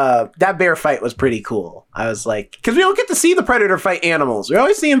like, that bear fight was pretty cool. I was like, because we don't get to see the Predator fight animals. We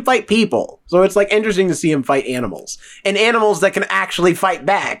always see him fight people. So it's like interesting to see him fight animals. And animals that can actually fight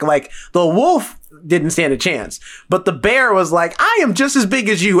back. Like the wolf didn't stand a chance. But the bear was like, I am just as big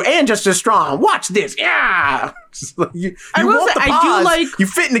as you and just as strong. Watch this. Yeah. You want the paws. You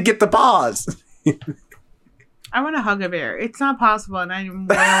fitting to get the paws. I want to hug a bear. It's not possible, and I'm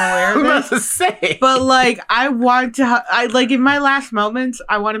well aware of this. I was about to say. But, like, I want to... like, in my last moments,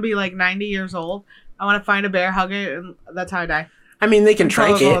 I want to be, like, 90 years old. I want to find a bear, hug it, and that's how I die. I mean, they can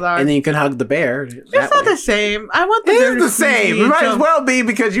trank it, and then you can hug the bear. It's not the same. I want the bear to squeeze me. It might as well be,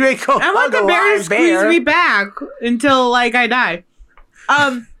 because you ain't gonna hug a live bear. I want the bear to squeeze me back until, like, I die.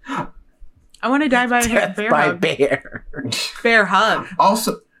 I want to die by a bear hug. Bear. Bear hug.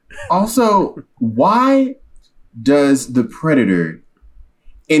 Also, why does the Predator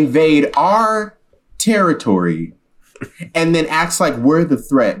invade our territory and then acts like we're the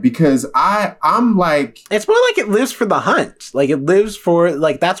threat, because I'm like, it's more like it lives for the hunt. Like it lives for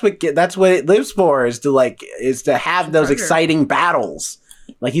like that's what it lives for, is to have those exciting battles.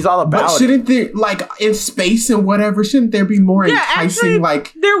 Like he's all about. But shouldn't there, like in space and whatever, shouldn't there be more enticing? Actually,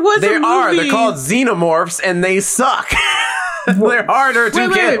 like they're called xenomorphs and they suck. They're harder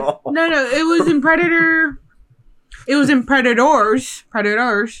to kill. No, it was in Predator. It was in Predators,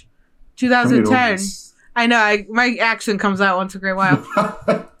 2010. I know, my accent comes out once in a great while.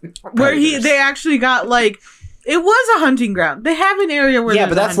 Where they actually got like, it was a hunting ground. They have an area where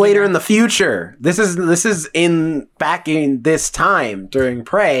but that's later in the future. This is back in this time during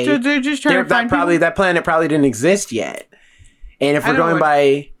Prey. So they're just trying to find that planet probably didn't exist yet. And if we're going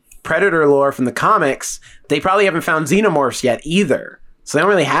by Predator lore from the comics, they probably haven't found xenomorphs yet either. So they don't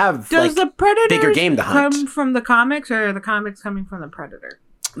really have the Predator bigger game to hunt. Come from the comics, or are the comics coming from the Predator?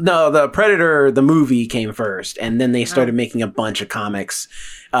 No, the Predator, the movie came first, and then they started making a bunch of comics.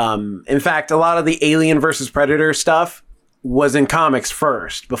 In fact, a lot of the Alien versus Predator stuff was in comics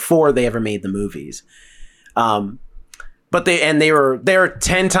first, before they ever made the movies. But they're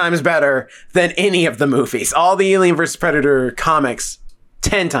 10 times better than any of the movies. All the Alien versus Predator comics,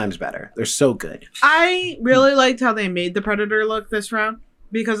 10 times better. They're so good. I really liked how they made the Predator look this round,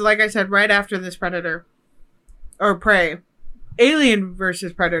 because like I said, right after this Predator or Prey, Alien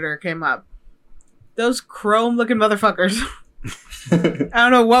versus Predator came up. Those chrome looking motherfuckers. I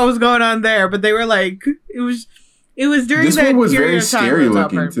don't know what was going on there, but they were like, it was during this that one was period very of time scary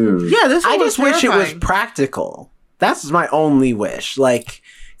looking too. Yeah, this one I just wish it was practical. That's my only wish. Like,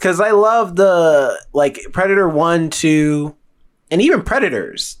 because I love the Predator 1, 2, and even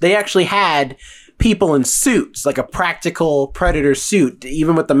Predators. They actually had people in suits, like a practical Predator suit,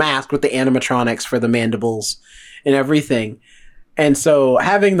 even with the mask, with the animatronics for the mandibles and everything. And so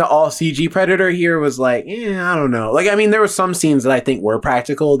having the all CG Predator here was like, I don't know. Like, I mean, there were some scenes that I think were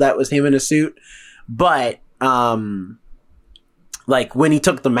practical. That was him in a suit. But, like, when he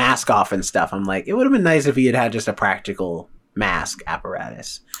took the mask off and stuff, I'm like, it would have been nice if he had just a practical mask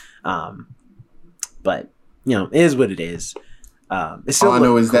apparatus. But, it is what it is. It's still all I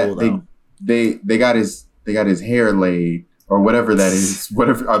know is cool, that they got his hair laid. Or whatever that is.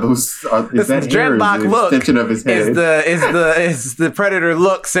 Whatever are those? Is that hair? Dreadlock look extension of his head? Is the Predator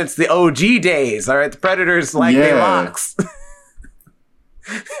look since the OG days? All right, the Predators like their locks.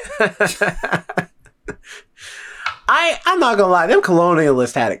 I'm not gonna lie, them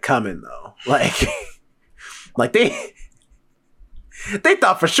colonialists had it coming though. Like they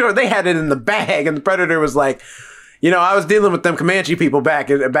thought for sure they had it in the bag, and the Predator was like, I was dealing with them Comanche people back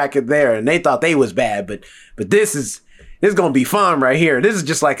there, and they thought they was bad, but this is gonna be fun right here. This is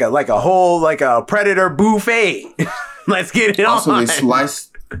just like a whole Predator buffet. Let's get it on. Also,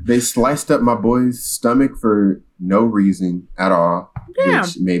 they sliced up my boy's stomach for no reason at all,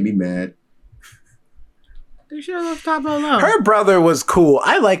 which made me mad. They should have left Tabo alone. Her brother was cool.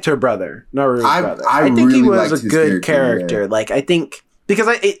 I liked her brother, Naru's brother. I think really he was a good character. Yeah. I think because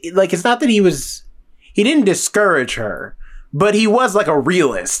it's not that he didn't discourage her. But he was like a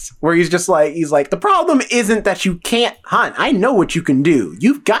realist, where he's like, the problem isn't that you can't hunt. I know what you can do.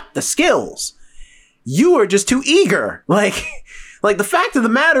 You've got the skills. You are just too eager. Like the fact of the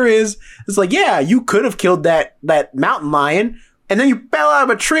matter is, it's like, yeah, you could have killed that mountain lion, and then you fell out of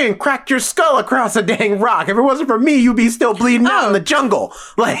a tree and cracked your skull across a dang rock. If it wasn't for me, you'd be still bleeding out in the jungle.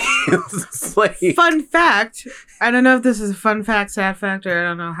 Fun fact. I don't know if this is a fun fact, sad fact, or I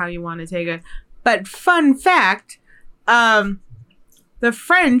don't know how you want to take it. But fun fact. The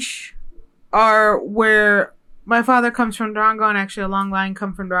French are where my father comes from, Durango, and actually a long line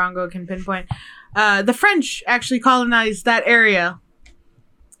come from Durango, can pinpoint. The French actually colonized that area.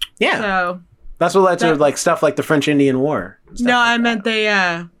 Yeah. So that's what led to stuff like the French-Indian War. No, I meant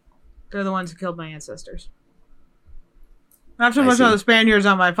they're the ones who killed my ancestors. Not so much on the Spaniards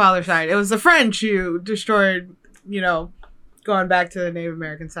on my father's side. It was the French who destroyed, going back to the Native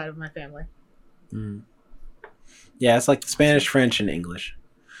American side of my family. Mm. Yeah, it's like the Spanish, French, and English.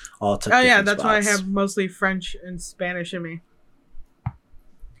 All took that's spots. why I have mostly French and Spanish in me.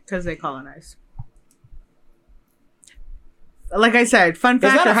 Because they colonized. Like I said, fun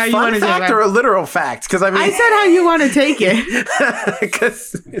fact. Is that how a you fun want to fact or a literal fact? Because I said how you want to take it.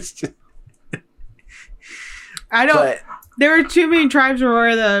 Because it's just. I don't. There are too many tribes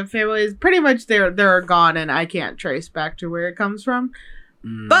where the families pretty much they're gone, and I can't trace back to where it comes from.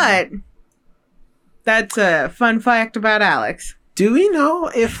 Mm. But that's a fun fact about Alex. Do we know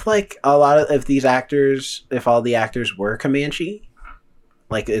if if all the actors were Comanche?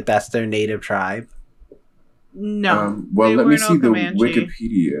 If that's their native tribe? No. Well, let me see the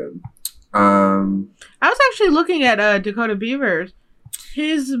Wikipedia. I was actually looking at Dakota Beavers.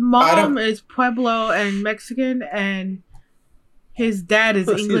 His mom is Pueblo and Mexican, and his dad is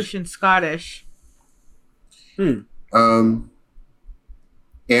English and Scottish. Amber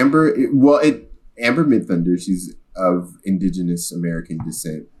Midthunder, she's of indigenous American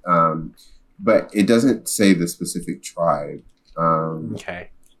descent, but it doesn't say the specific tribe.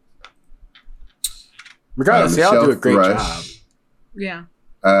 Okay. Regardless, they all do a great job. Yeah.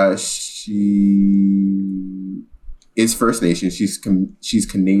 She is First Nation. She's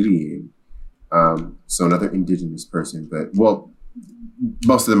Canadian. So another indigenous person, but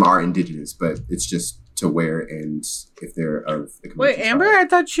most of them are indigenous, but it's just to where and if they're of the Wait, Amber? Tribe. I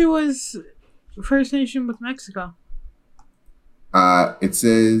thought she was First Nation with Mexico. It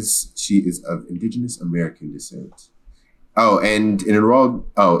says she is of indigenous American descent. Oh, and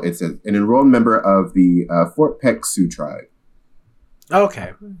it says an enrolled member of the Fort Peck Sioux tribe.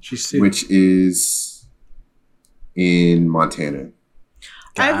 Okay, she's Sioux, which is in Montana.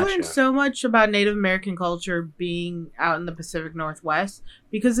 Gotcha. I've learned so much about Native American culture being out in the Pacific Northwest,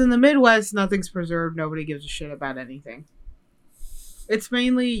 because in the Midwest, nothing's preserved. Nobody gives a shit about anything. It's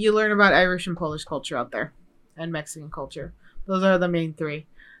mainly you learn about Irish and Polish culture out there, and Mexican culture. Those are the main three.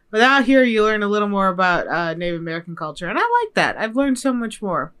 But out here, you learn a little more about Native American culture, and I like that. I've learned so much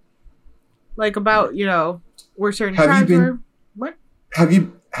more, like about where certain tribes were. What? Have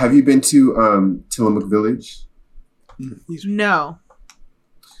you been to Tillamook Village? No.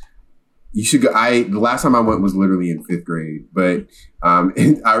 You should go. The last time I went was literally in 5th grade, but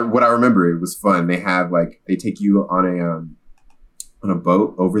what I remember, it was fun. They have they take you on a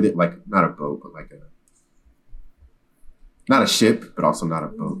boat over there, not a boat, but not a ship, but also not a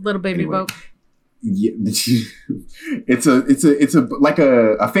boat. Little baby boat. Yeah, it's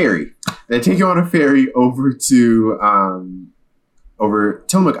a ferry. They take you on a ferry over to over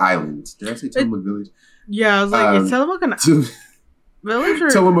Tillamook Island. Did I say Tillamook Village? Yeah, I was like, is Tillamook an village or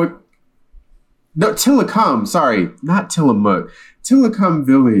Tillamook? No, Tillicum. Sorry, not Tillamook. Tillicum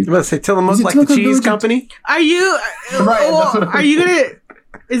Village. I'm about to say Tillamook, like the cheese company. Are you? Right. Are you gonna?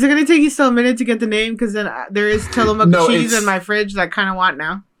 Is it gonna take you still a minute to get the name? Because then there is Tillamook cheese in my fridge that I kind of want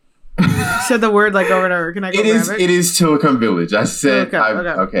now. Said the word over and over. Can I go grab it? It is Tillicum Village. I said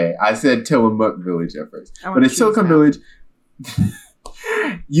okay. I said Tillamook Village at first, but it's Tillicum Village.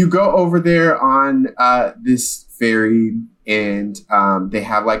 You go over there on this ferry, and they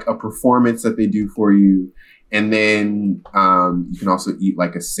have a performance that they do for you, and then you can also eat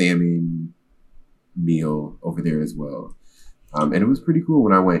a salmon meal over there as well. And it was pretty cool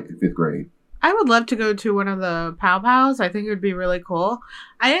when I went in 5th grade. I would love to go to one of the Pow Pows. I think it would be really cool.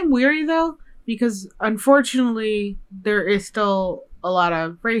 I am weary though, because unfortunately there is still a lot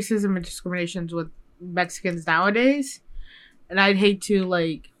of racism and discriminations with Mexicans nowadays. And I'd hate to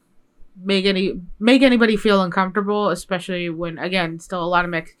make anybody feel uncomfortable, especially when, again, still a lot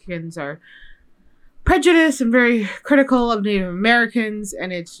of Mexicans are prejudiced and very critical of Native Americans.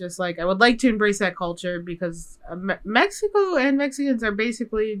 And it's just I would like to embrace that culture, because Mexico and Mexicans are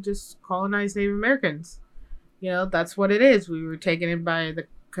basically just colonized Native Americans. That's what it is. We were taken in by the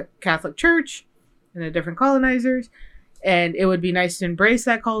Catholic Church and the different colonizers. And it would be nice to embrace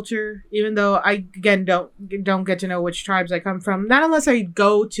that culture, even though I, again, don't get to know which tribes I come from. Not unless I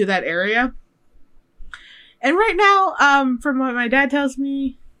go to that area. And right now, from what my dad tells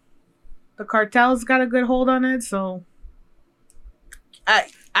me, the cartel's got a good hold on it. So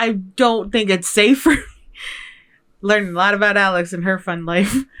I don't think it's safe for me. Learning a lot about Alex and her fun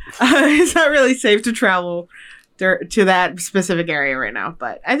life. It's not really safe to travel to that specific area right now,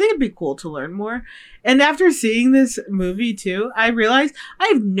 but I think it'd be cool to learn more. And after seeing this movie too, I realized I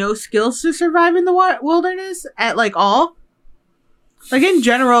have no skills to survive in the wilderness at all. In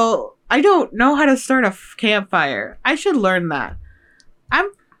general, I don't know how to start a campfire. I should learn that.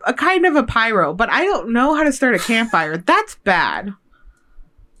 I'm a kind of a pyro, but I don't know how to start a campfire. That's bad.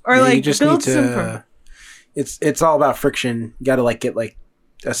 Or you just build need to. It's all about friction. You got to get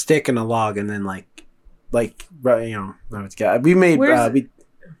a stick and a log, and then it's got. We made.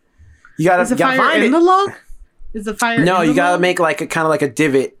 You gotta. Is the fire in the log? Is the fire? No, you gotta log? make a kind of a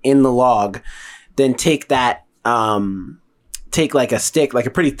divot in the log. Then take that. Take a stick, a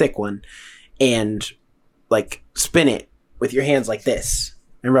pretty thick one, and spin it with your hands like this,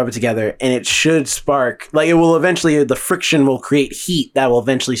 and rub it together, and it should spark. It will eventually. The friction will create heat that will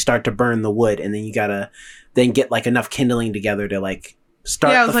eventually start to burn the wood, and then you gotta then get enough kindling together to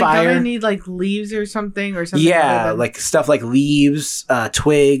start the fire. Don't I need leaves or something Yeah, stuff like leaves,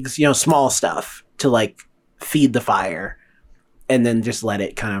 twigs, small stuff to feed the fire, and then just let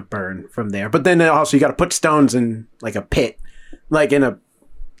it kind of burn from there. But then also you got to put stones in a pit, in a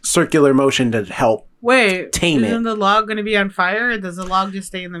circular motion to help tame isn't it. the log going to be on fire? Does the log just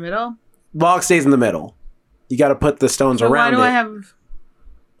stay in the middle? Log stays in the middle. You got to put the stones around it. Why do I have...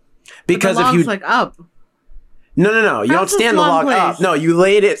 Because the if you... like up. No. You don't stand the log up. No, you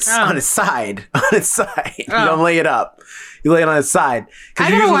laid it on its side. On its side. You don't lay it up. You lay it on its side. I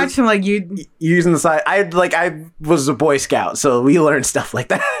gotta watch him like you. Using the side. I was a Boy Scout, so we learned stuff like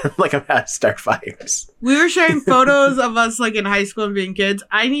that. Like about how to start fires. We were sharing photos of us like in high school and being kids.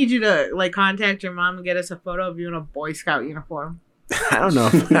 I need you to like contact your mom and get us a photo of you in a Boy Scout uniform. I don't know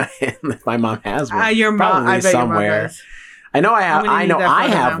if my mom has one. Your mom, I bet somewhere. Your mom does. I know I have. I know I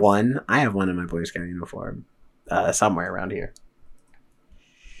have one. I have one in my Boy Scout uniform, somewhere around here.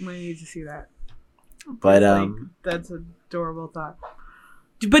 We need to see that. But that's an adorable thought.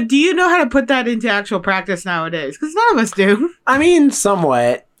 But do you know how to put that into actual practice nowadays? Because none of us do. I mean,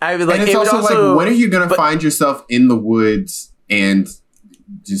 somewhat. I would like. And it's also like, when are you gonna find yourself in the woods and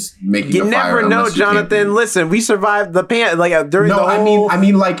just making? You never know, Jonathan. Listen, we survived the during the whole...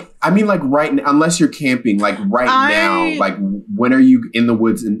 I mean, like right now, unless you're camping, like now, like when are you in the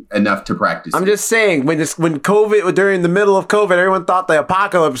woods enough to practice? I'm just saying, when COVID, during the middle of COVID, everyone thought the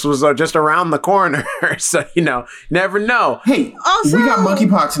apocalypse was just around the corner. So, never know. Hey, also, we got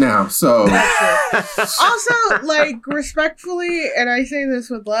monkeypox now, so. Also, like, respectfully, and I say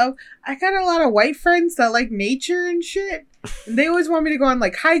this with love, I got a lot of white friends that like nature and shit. And they always want me to go on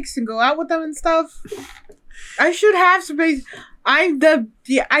like hikes and go out with them and stuff. I should have some space. I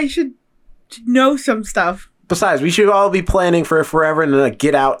should know some stuff. Besides, we should all be planning for a forever and a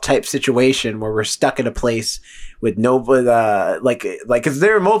get out type situation where we're stuck in a place with nobody. Because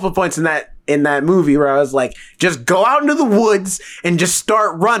there are multiple points in that movie where I was like, just go out into the woods and just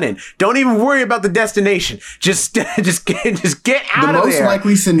start running. Don't even worry about the destination. Just get out of there. The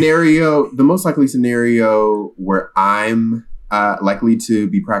most likely scenario where I'm likely to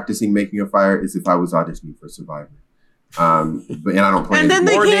be practicing making a fire is if I was auditioning for Survivor. And I don't plan. And then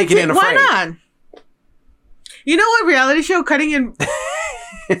they More can't naked and afraid. Why not? You know what reality show Cutting in?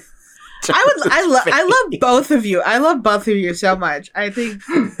 I love both of you. I love both of you so much. I think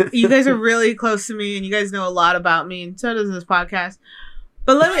you guys are really close to me, and you guys know a lot about me, and so does this podcast.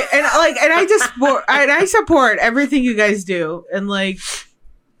 But I support everything you guys do, and like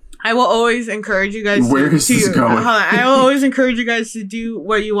I will always encourage you guys. Where is this going? Hold on. I will always encourage you guys to do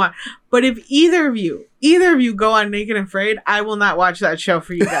what you want. But if either of you go on Naked and Afraid, I will not watch that show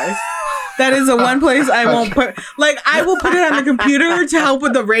for you guys. That is the one place I won't put. Like, I will put it on the computer to help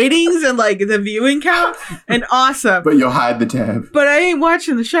with the ratings and like the viewing count. And awesome. But you'll hide the tab. But I ain't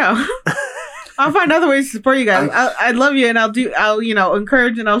watching the show. I'll find other ways to support you guys. I love you, and I'll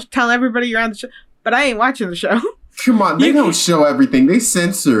encourage, and I'll tell everybody you're on the show. But I ain't watching the show. Come on, they don't show everything. They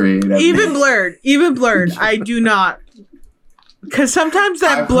censor it. Even blurred. I do not. Because sometimes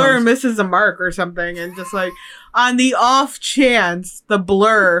that blur misses a mark or something, and just like on the off chance the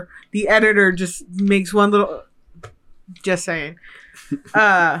blur, the editor just makes one little. Just saying.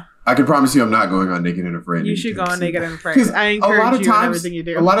 I can promise you, I'm not going on Naked and Afraid. You should go on Naked and Afraid. I encourage you in everything you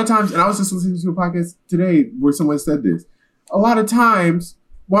do. A lot of times, and I was just listening to a podcast today where someone said this. A lot of times,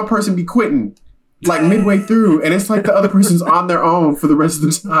 one person be quitting. Like midway through, and it's like the other person's on their own for the rest of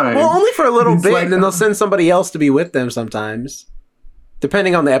the time. Well, only for a little bit, and then they'll send somebody else to be with them sometimes.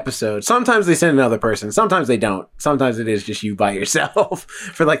 Depending on the episode. Sometimes they send another person. Sometimes they don't. Sometimes it is just you by yourself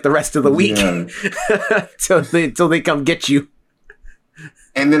for like the rest of the week. Yeah. till they come get you.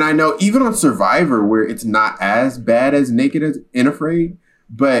 And then I know even on Survivor, where it's not as bad as Naked and Afraid,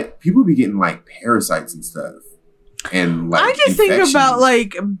 but people be getting like parasites and stuff. And like I just think about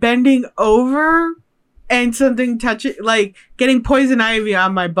like bending over and something touching, like getting poison ivy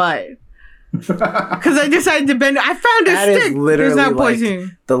on my butt. Because I decided to bend. I found a stick. There's not poison.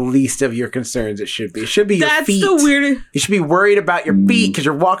 Like the least of your concerns. It should be. It should be your feet. That's the weirdest. You should be worried about your feet because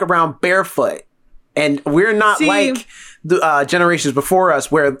you're walking around barefoot. And we're not like the generations before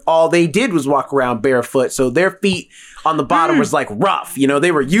us where all they did was walk around barefoot. So their feet on the bottom was like rough.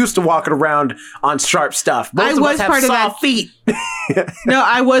 They were used to walking around on sharp stuff. Most of us have soft feet. No,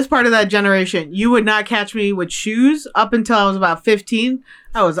 I was part of that generation. You would not catch me with shoes up until I was about 15.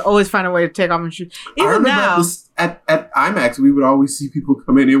 I was always finding a way to take off my shoes. Even now. At IMAX, we would always see people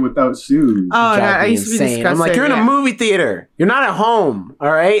coming in without shoes. Oh, no, I used to be disgusting. I'm like, you're in a movie theater. You're not at home.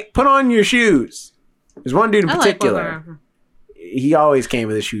 All right? Put on your shoes. There's one dude in particular. He always came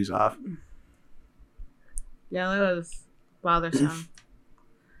with his shoes off. Yeah, that was bothersome.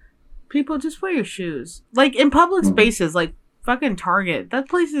 People, just wear your shoes. Like, in public spaces, like, fucking Target. That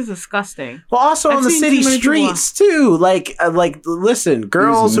place is disgusting. Well, also on the city streets too. Like, listen,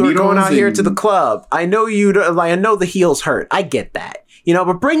 girls who are going out here to the club. I know I know the heels hurt. I get that. You know,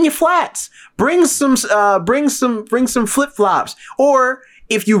 but bring your flats. Bring some flip flops. Or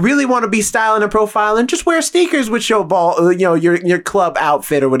if you really want to be styling and profiling, just wear sneakers with your your club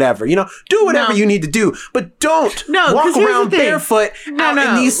outfit or whatever. You know, do whatever you need to do, but don't walk around barefoot out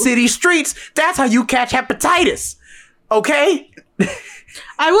in these city streets. That's how you catch hepatitis. Okay.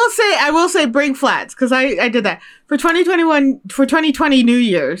 I will say bring flats, because I did that for 2020 New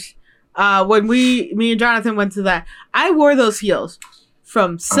Year's. When me and Jonathan went to that, I wore those heels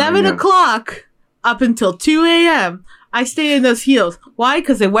from 7 o'clock up until 2 a.m. I stayed in those heels. Why?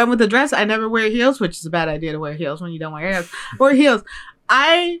 Because they went with the dress. I never wear heels, which is a bad idea to wear heels when you don't wear heels. Wear heels.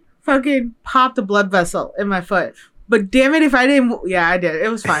 I fucking popped a blood vessel in my foot. But damn it if I didn't. Yeah, I did. It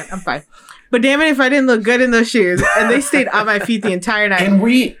was fine. I'm fine. But damn it if I didn't look good in those shoes. And they stayed on my feet the entire night.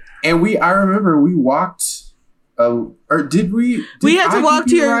 I remember we walked. Or did we? We had to walk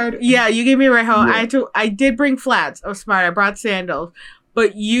to your ride? Yeah, you gave me a ride home. Yeah. I did bring flats. I was smart. I brought sandals.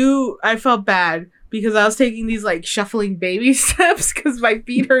 But I felt bad because I was taking these like shuffling baby steps because my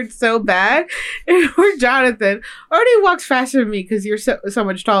feet hurt so bad. And poor Jonathan already walks faster than me because you're so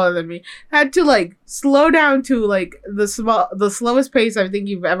much taller than me. Had to like slow down to like the slowest pace I think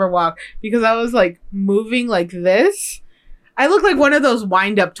you've ever walked, because I was like moving like this. I look like one of those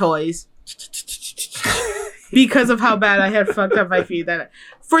wind up toys. Because of how bad I had fucked up my feet. That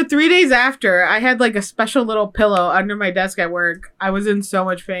for 3 days after, I had like a special little pillow under my desk at work. I was in so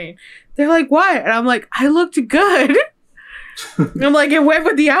much pain. They're like, "What?" And I'm like, "I looked good." I'm like, it went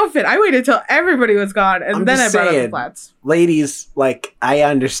with the outfit. I waited till everybody was gone, and then I brought up the flats. Ladies, like, I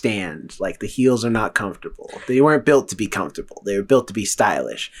understand. Like, the heels are not comfortable. They weren't built to be comfortable. They were built to be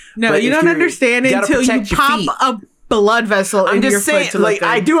stylish. No, you don't understand until you pop a blood vessel into your foot. Like,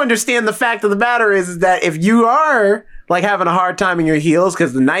 I do understand. The fact of the matter is that if you are like having a hard time in your heels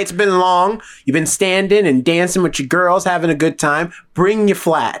because the night's been long, you've been standing and dancing with your girls, having a good time, bring your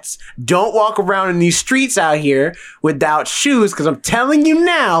flats. Don't walk around in these streets out here without shoes, because I'm telling you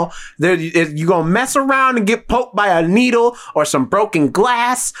now, you're going to mess around and get poked by a needle or some broken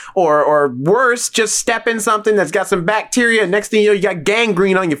glass, or worse, just step in something that's got some bacteria. Next thing you know, you got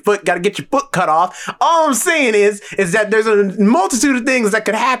gangrene on your foot, got to get your foot cut off. All I'm saying is that there's a multitude of things that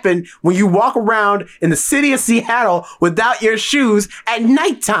could happen when you walk around in the city of Seattle without your shoes at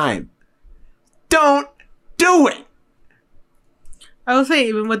nighttime. Don't do it. I will say,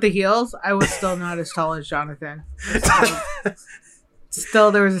 even with the heels, I was still not as tall as Jonathan.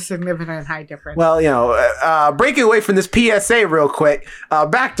 Still, there was a significant height difference. Well, you know, breaking away from this PSA real quick,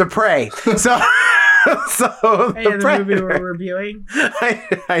 back to Prey. So the movie we're reviewing.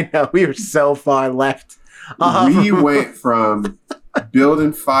 I know, we were so far left. We went from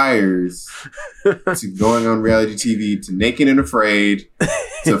building fires to going on reality TV to Naked and Afraid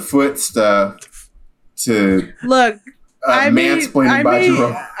to foot stuff to mansplaining by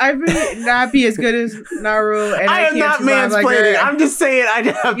Jerome. I may not be as good as Naru, and I am not mansplaining. Like I'm just saying I'm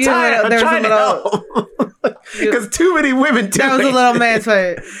trying to help. Because too many women do That was a little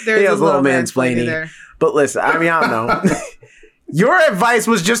mansplaining. There was a little mansplaining there. But listen, I mean, I don't know. Your advice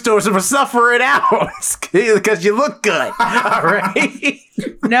was just to suffer it out because you look good. All right.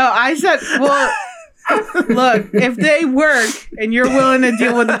 No, I said, well, look, if they work and you're willing to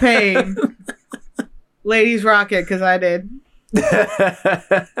deal with the pain, ladies rock it, because I did.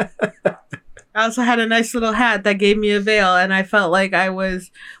 I also had a nice little hat that gave me a veil, and I felt like I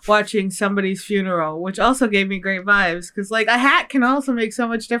was watching somebody's funeral, which also gave me great vibes, because like a hat can also make so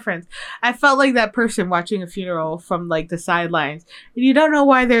much difference. I felt like that person watching a funeral from like the sidelines, and you don't know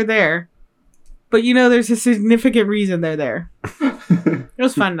why they're there, but you know there's a significant reason they're there. It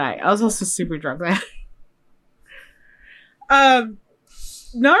was a fun night. I was also super drunk that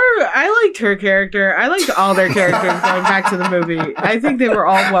Naru, I liked her character. I liked all their characters going back to the movie. I think they were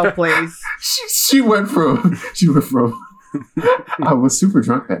all well placed. She went from I was super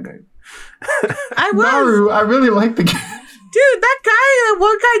drunk that night. I was. Naru, I really liked the guy. Dude, that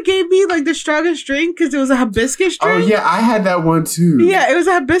one guy gave me like the strongest drink because it was a hibiscus drink. Oh yeah, I had that one too. Yeah, it was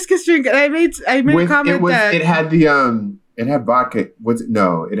a hibiscus drink, and I made a comment that it had it had vodka.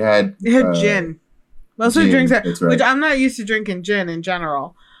 It had gin. Most of the drinks, which I'm not used to drinking gin in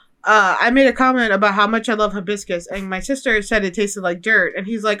general. I made a comment about how much I love hibiscus, and my sister said it tasted like dirt, and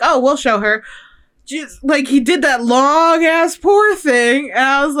he's like, "Oh, we'll show her." Just like he did that long ass pour thing, and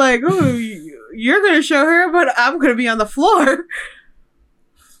I was like, "Oh, you're gonna show her, but I'm gonna be on the floor."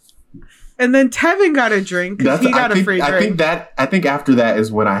 And then Tevin got a drink because he got a free drink. I think after that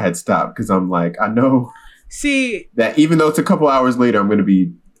is when I had stopped, because I'm like, I know. See, that even though it's a couple hours later, I'm going to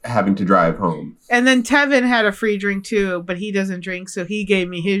be having to drive home. And then Tevin had a free drink too, but he doesn't drink, so he gave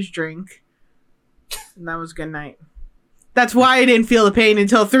me his drink. And that was good night. That's why I didn't feel the pain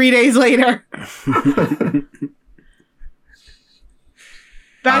until 3 days later.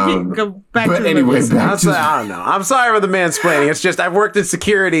 Go back to the movie. I don't know. I'm sorry for the mansplaining. It's just I've worked in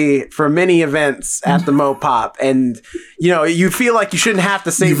security for many events at the Mopop, and you feel like you shouldn't have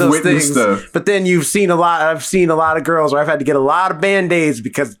to say those things, but then I've seen a lot of girls where I've had to get a lot of band-aids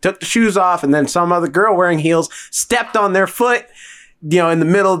because took the shoes off, and then some other girl wearing heels stepped on their foot, in the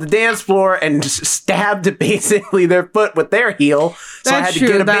middle of the dance floor and just stabbed basically their foot with their heel. So I had to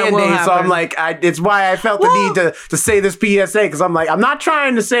get a Band-Aid. So I'm like, it's why I felt the need to say this PSA, because I'm like, I'm not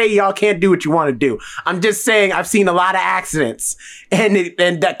trying to say y'all can't do what you want to do. I'm just saying I've seen a lot of accidents and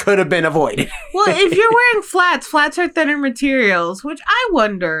that could have been avoided. Well, if you're wearing flats are thinner materials, which I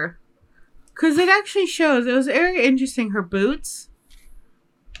wonder, because it actually shows, it was very interesting, her boots,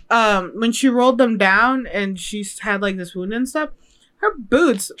 when she rolled them down and she had like this wound and stuff, her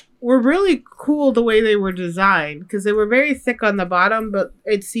boots were really cool the way they were designed, because they were very thick on the bottom, but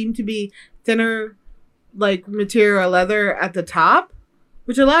it seemed to be thinner, like material leather at the top,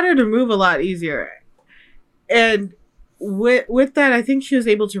 which allowed her to move a lot easier. And with that, I think she was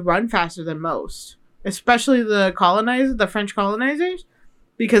able to run faster than most, especially the French colonizers,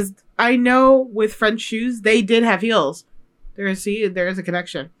 because I know with French shoes, they did have heels. There is a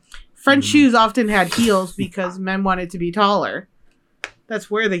connection. French shoes often had heels because men wanted to be taller. That's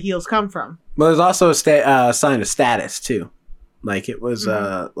where the heels come from. Well, there's also a sign of status too. Like it was,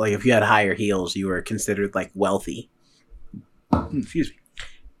 like if you had higher heels, you were considered like wealthy. Excuse me.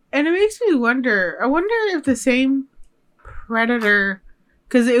 And it makes me wonder. I wonder if the same predator,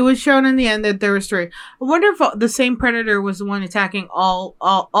 because it was shown in the end that there was 3. I wonder if the same predator was the one attacking all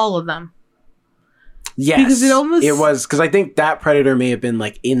of them. Yes, because it was, because I think that predator may have been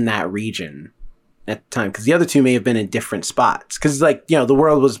like in that region at the time, because the other 2 may have been in different spots, because the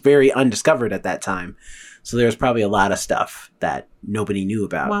world was very undiscovered at that time, so there was probably a lot of stuff that nobody knew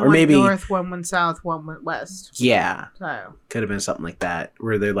about. One or maybe went north, one went south, one went west. Yeah, so could have been something like that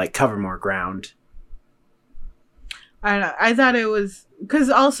where they like cover more ground. I thought it was because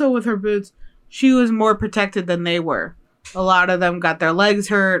also with her boots, she was more protected than they were. A lot of them got their legs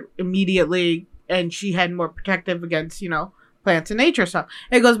hurt immediately, and she had more protective against plants and nature stuff.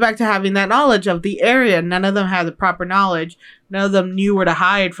 It goes back to having that knowledge of the area. None of them had the proper knowledge. None of them knew where to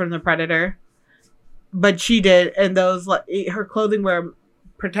hide from the predator, but she did, and those her clothing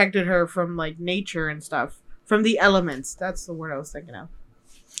protected her from like nature and stuff, from the elements. That's the word I was thinking of.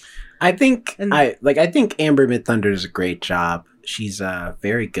 I think Amber Midthunder does a great job. She's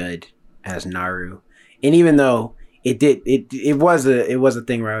very good as Naru, and even though it was a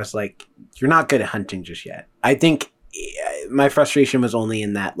thing where I was like, you're not good at hunting just yet. I think my frustration was only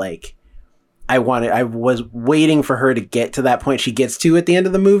in that, like, I was waiting for her to get to that point she gets to at the end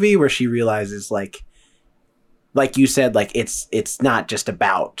of the movie where she realizes like you said, like it's not just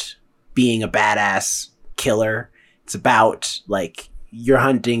about being a badass killer. It's about like you're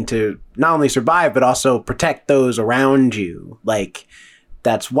hunting to not only survive but also protect those around you. Like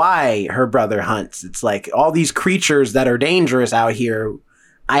that's why her brother hunts. It's like all these creatures that are dangerous out here,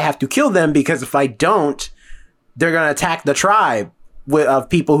 I have to kill them, because if I don't, they're going to attack the tribe of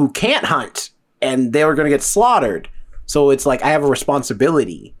people who can't hunt, and they were going to get slaughtered. So it's like I have a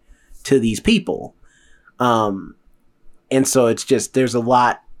responsibility to these people. And so it's just, there's a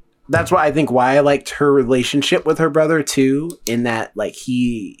lot. That's why I liked her relationship with her brother too, in that like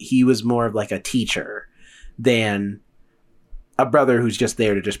he was more of like a teacher than a brother who's just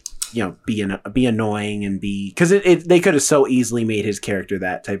there to just be annoying and be, because they could have so easily made his character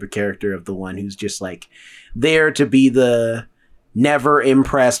that type of character of the one who's just like there to be the never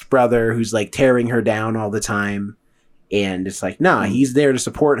impressed brother who's like tearing her down all the time. And it's like, nah, he's there to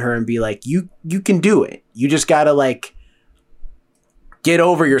support her and be like, you can do it. You just gotta like get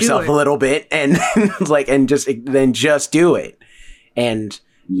over yourself a little bit and like, and just do it. And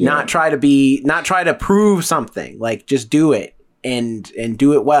not try to prove something, like just do it and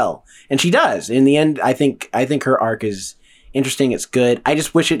do it well. And she does. In the end, I think her arc is interesting. It's good. I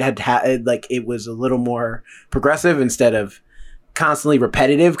just wish it had like it was a little more progressive instead of constantly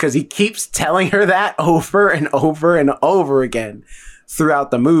repetitive, because he keeps telling her that over and over and over again throughout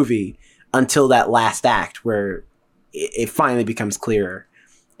the movie until that last act where it finally becomes clearer.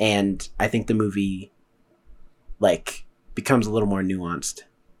 And I think the movie like becomes a little more nuanced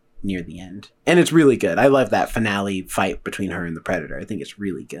near the end, and it's really good. I love that finale fight between her and the Predator. I think it's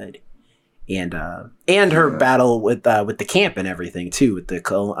really good. and her battle with the camp and everything too, with the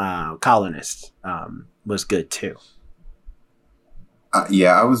colonists was good too.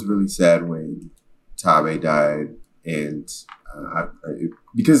 I was really sad when Tabe died, and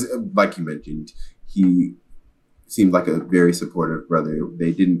because, like you mentioned, he seemed like a very supportive brother.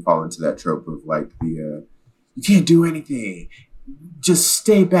 They didn't fall into that trope of like the you can't do anything, just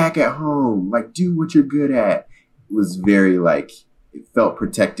stay back at home, like do what you're good at. It was very like, it felt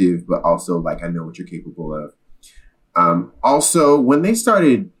protective, but also like, I know what you're capable of. Also, when they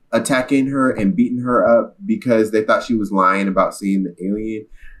started attacking her and beating her up because they thought she was lying about seeing the alien,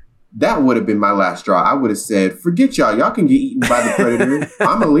 that would have been my last straw. I would have said, forget y'all. Y'all can get eaten by the predator.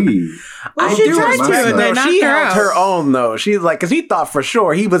 I'ma leave. Well, she tried to, though. She held her own, though. She's like, because he thought for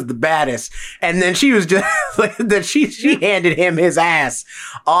sure he was the baddest. And then she was just like, that she handed him his ass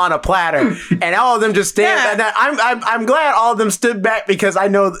on a platter. And all of them just stand. Yeah. I'm glad all of them stood back, because I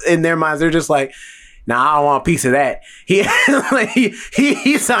know in their minds, they're just like, nah, I don't want a piece of that.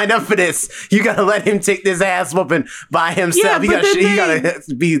 He signed up for this. You gotta let him take this ass whooping by himself. You gotta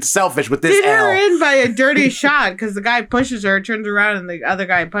be selfish with this. Did her in by a dirty shot, because the guy pushes her, turns around, and the other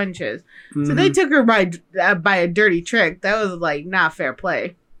guy punches. Mm-hmm. So they took her by a dirty trick. That was like not fair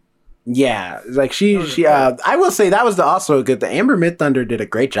play. Yeah, like she I will say that was also good. The Amber Midthunder did a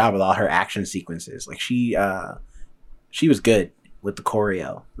great job with all her action sequences. Like she was good with the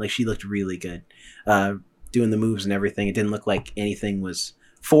choreo. Like she looked really good. Doing the moves and everything. It didn't look like anything was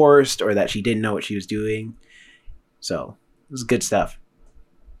forced or that she didn't know what she was doing. So it was good stuff.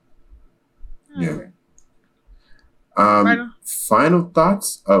 Yeah. Final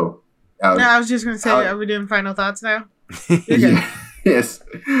thoughts? Oh, Alex. No, I was just gonna say, are we doing final thoughts now? Yeah. Yes.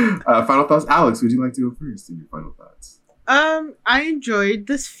 Final thoughts. Alex, would you like to go first in your final thoughts? I enjoyed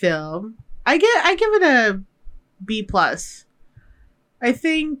this film. I give it a B+. I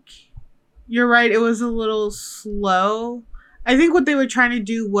think you're right. It was a little slow. I think what they were trying to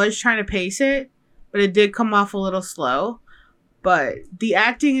do was trying to pace it, but it did come off a little slow. But the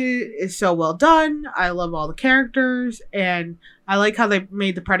acting is so well done. I love all the characters, and I like how they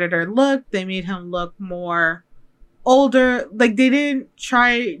made the Predator look. They made him look more older. Like, they didn't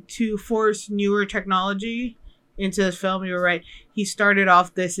try to force newer technology into this film. You were right. He started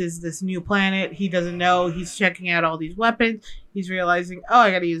off, this is this new planet. He doesn't know. He's checking out all these weapons. He's realizing, oh,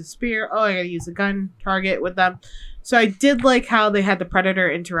 I gotta use a spear. Oh, I gotta use a gun target with them. So I did like how they had the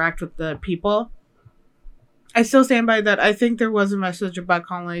Predator interact with the people. I still stand by that. I think there was a message about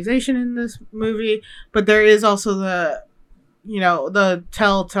colonization in this movie, but there is also the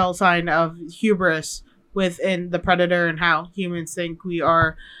telltale sign of hubris within the Predator and how humans think we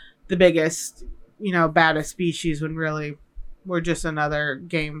are the biggest, baddest species, when really we're just another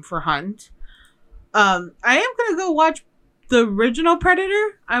game for hunt. I am going to go watch the original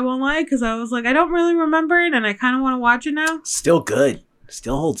Predator. I won't lie, because I was like, I don't really remember it, and I kind of want to watch it now. Still good.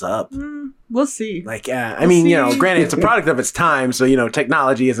 Still holds up. We'll see. Like, granted, it's a product of its time, so,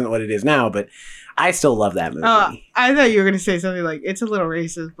 technology isn't what it is now, but I still love that movie. I thought you were going to say something like, it's a little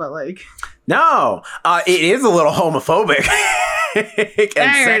racist, but like... No, it is a little homophobic. And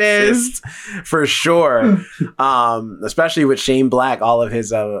there it is. For sure. Especially with Shane Black, all of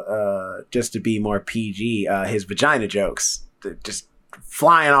his, just to be more PG, his vagina jokes, just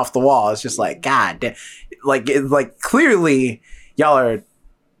flying off the wall. It's just like, God damn. Like clearly, y'all are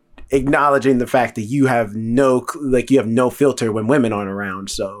acknowledging the fact that you have no filter when women aren't around.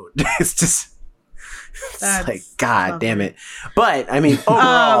 So it's just... It's like, God damn it. But I mean,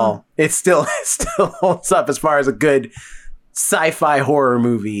 overall, it still holds up as far as a good sci-fi horror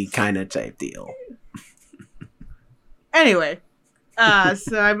movie kind of type deal. Anyway,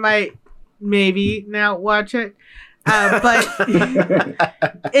 so I might maybe now watch it. But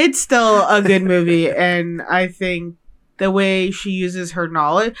it's still a good movie, and I think the way she uses her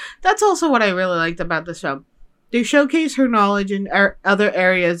knowledge, that's also what I really liked about this film. They showcase her knowledge in other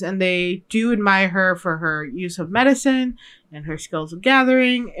areas, and they do admire her for her use of medicine and her skills of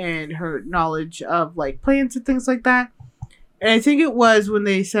gathering and her knowledge of like plants and things like that. And I think it was when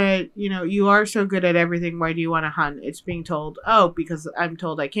they said, you are so good at everything, why do you want to hunt? It's being told, oh, because I'm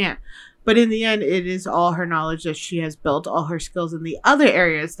told I can't. But in the end, it is all her knowledge that she has built, all her skills in the other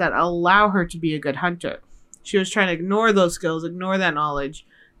areas that allow her to be a good hunter. She was trying to ignore those skills, ignore that knowledge,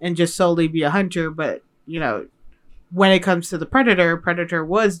 and just solely be a hunter. But, when it comes to the Predator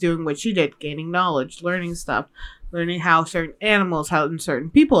was doing what she did, gaining knowledge, learning stuff, learning how certain animals, how certain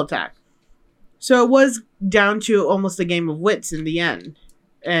people attack. So it was down to almost a game of wits in the end.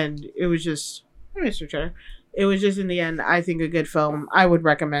 And it was just, Mr. Cheddar, it was just in the end, I think, a good film. I would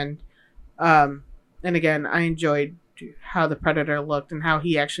recommend. And again, I enjoyed how the Predator looked and how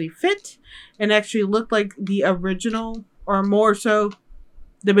he actually fit and actually looked like the original, or more so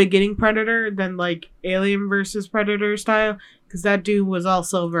the beginning Predator than like Alien versus Predator style, because that dude was all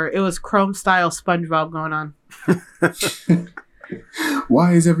silver. It was chrome style SpongeBob going on.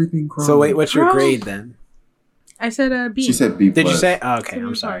 Why is everything chrome? So wait, what's your grade then? I said B. She said B+. Did you say? Oh, okay,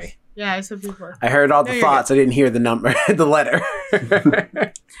 I'm sorry. Yeah, I said B+. I heard all the thoughts. I didn't hear the number, the letter.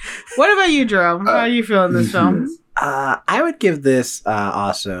 What about you, Jerome? How are you feeling this film? I would give this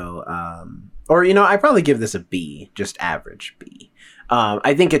also, or I'd probably give this a B, just average B.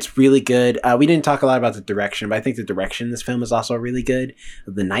 I think it's really good. We didn't talk a lot about the direction, but I think the direction in this film is also really good.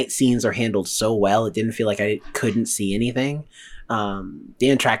 The night scenes are handled so well; it didn't feel like I couldn't see anything. Dan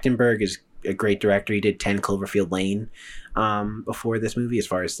Trachtenberg is a great director. He did 10 Cloverfield Lane before this movie, as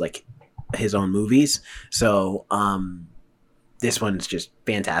far as like his own movies. So this one's just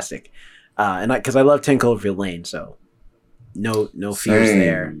fantastic, and because I love 10 Cloverfield Lane, so no fears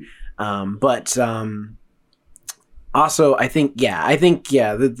there. But also, I think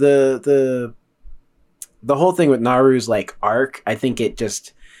the whole thing with Naru's like arc, I think it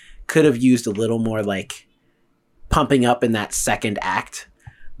just could have used a little more like pumping up in that second act.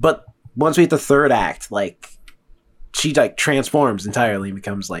 But once we hit the third act, like she like transforms entirely and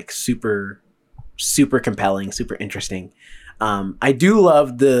becomes like super compelling, super interesting. I do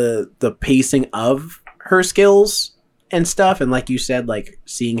love the pacing of her skills and stuff, and like you said, like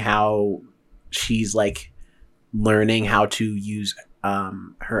seeing how she's like learning how to use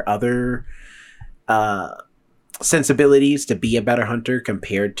her other sensibilities to be a better hunter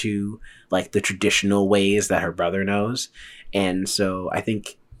compared to like the traditional ways that her brother knows. And so I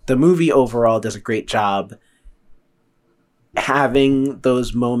think the movie overall does a great job having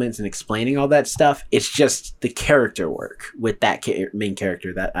those moments and explaining all that stuff. It's just the character work with that main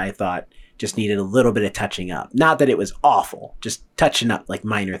character that I thought just needed a little bit of touching up. Not that it was awful, just touching up like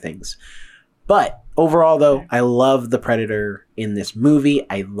minor things. But overall, though, I love the Predator in this movie.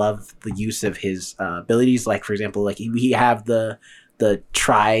 I love the use of his abilities. Like, for example, like we have the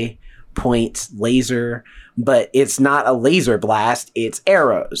tri-point laser, but it's not a laser blast. It's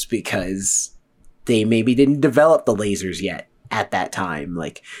arrows because they maybe didn't develop the lasers yet at that time.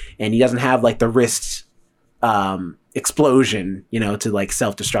 Like, and he doesn't have like the wrist explosion, to like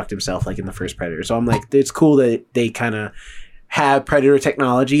self-destruct himself like in the first Predator. So I'm like, it's cool that they kind of have Predator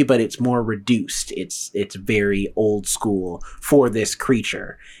technology, but it's more reduced. It's very old school for this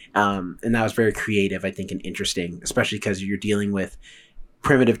creature. And that was very creative, I think, and interesting, especially because you're dealing with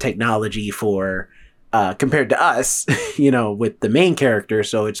primitive technology for compared to us, with the main character.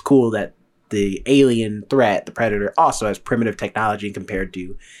 So it's cool that the alien threat, the Predator, also has primitive technology compared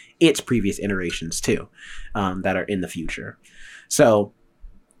to its previous iterations too, that are in the future. So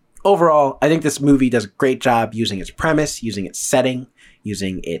overall, I think this movie does a great job using its premise, using its setting,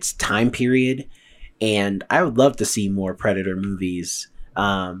 using its time period. And I would love to see more Predator movies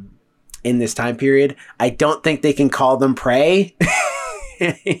in this time period. I don't think they can call them Prey.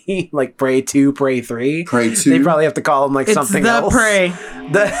 Like Prey 2, Prey 3. Prey 2. They probably have to call them like it's something the else. Prey.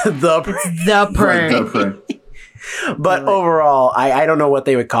 The Prey. The Prey. The Prey. But overall, I don't know what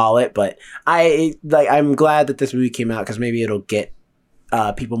they would call it, but I'm glad that this movie came out because maybe it'll get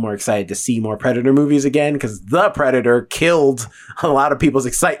people more excited to see more Predator movies again, because The Predator killed a lot of people's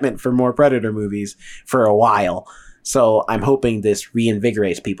excitement for more Predator movies for a while. So I'm hoping this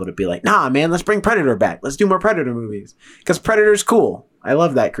reinvigorates people to be like, nah, man, let's bring Predator back. Let's do more Predator movies. Because Predator's cool. I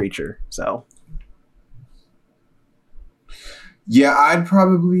love that creature. So yeah, I'd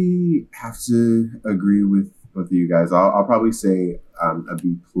probably have to agree with both of you guys. I'll probably say a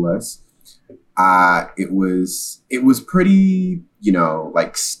B+. It was pretty,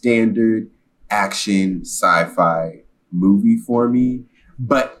 like standard action sci-fi movie for me.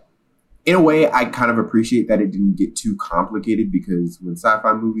 But in a way, I kind of appreciate that it didn't get too complicated, because when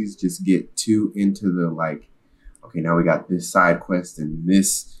sci-fi movies just get too into the like, okay, now we got this side quest and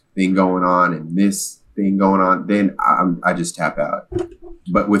this thing going on and this thing going on, then I just tap out.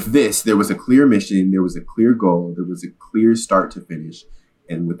 But with this, there was a clear mission, there was a clear goal, there was a clear start to finish.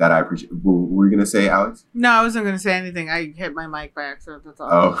 And with that, I appreciate. What were you going to say, Alex? No, I wasn't going to say anything. I hit my mic by accident. That's all.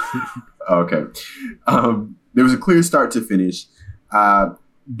 Oh, okay. There was a clear start to finish.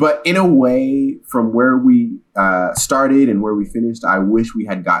 But in a way, from where we started and where we finished, I wish we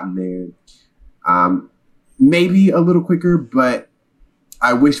had gotten there maybe a little quicker, but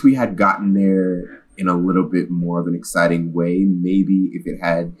I wish we had gotten there in a little bit more of an exciting way. Maybe if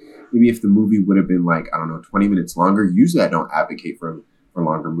the movie would have been like, I don't know, 20 minutes longer. Usually I don't advocate for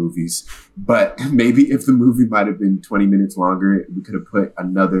longer movies, but maybe if the movie might have been 20 minutes longer, we could have put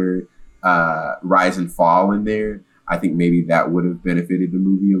another rise and fall in there. I think maybe that would have benefited the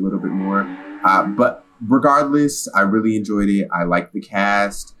movie a little bit more. But regardless, I really enjoyed it. I liked the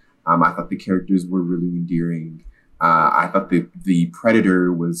cast. I thought the characters were really endearing. I thought the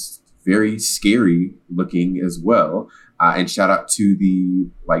Predator was very scary looking as well. And shout out to the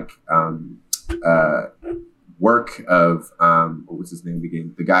work of what was his name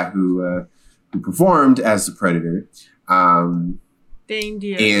again? The guy who performed as the Predator.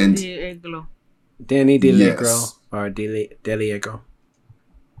 Danny DeLiegro Yes. or DeLiegro.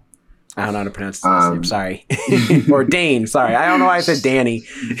 I don't know how to pronounce his last name. Sorry. Or Dane. Sorry. I don't know why I said Danny.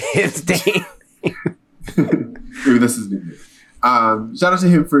 It's Dane. Maybe that's his nickname. Shout out to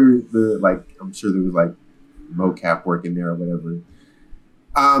him for the I'm sure there was mocap work in there or whatever.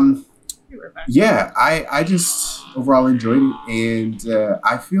 Yeah, I just overall enjoyed it, and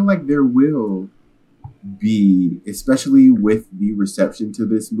I feel like there will be, especially with the reception to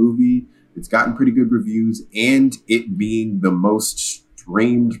this movie, it's gotten pretty good reviews, and it being the most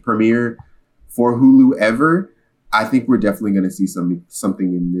streamed premiere for Hulu ever. I think we're definitely going to see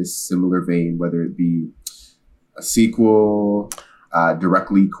something in this similar vein, whether it be a sequel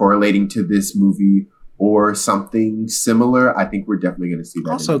directly correlating to this movie or something similar. I think we're definitely going to see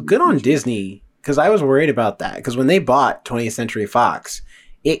that. Also, good on Disney, because I was worried about that. Because when they bought 20th Century Fox,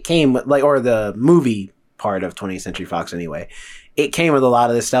 it came with, or the movie part of 20th Century Fox anyway, it came with a lot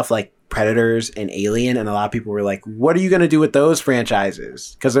of this stuff like Predators and Alien, and a lot of people were like, what are you going to do with those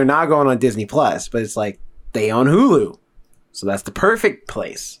franchises? Because they're not going on Disney Plus, but it's like, they own Hulu. So that's the perfect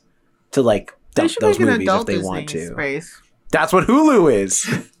place to dump those movies if they want to. Space. That's what Hulu is,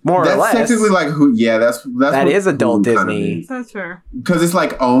 more or less. That's technically that is adult Hulu Disney. That's fair. Because it's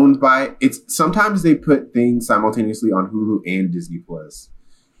owned by sometimes they put things simultaneously on Hulu and Disney Plus.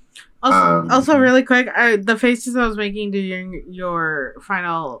 Also, really quick, the faces I was making during your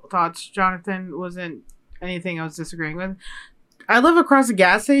final thoughts, Jonathan, wasn't anything I was disagreeing with. I live across a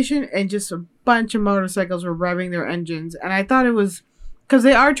gas station, and just a bunch of motorcycles were revving their engines, and I thought it was because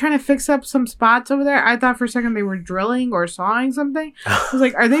they are trying to fix up some spots over there. I thought for a second they were drilling or sawing something. I was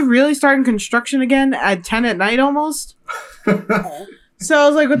like, are they really starting construction again at 10 at night almost? So I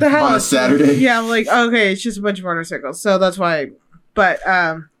was like, what the hell? On a Saturday? Yeah, I'm like, okay, it's just a bunch of motorcycles. So that's why. But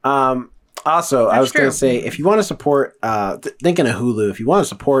also, I was going to say, if you want to support, thinking of Hulu, if you want to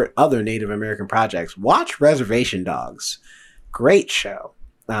support other Native American projects, watch Reservation Dogs. Great show.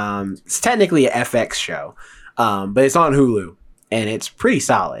 It's technically a FX show, but it's on Hulu, and it's pretty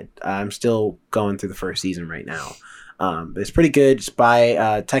solid. I'm still going through the first season right now. But it's pretty good. It's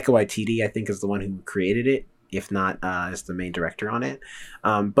by Taika Waititi, I think, is the one who created it. If not, is the main director on it.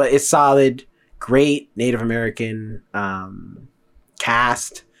 But it's solid. Great Native American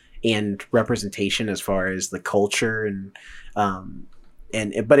cast and representation as far as the culture and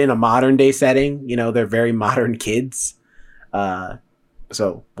but in a modern day setting. They're very modern kids.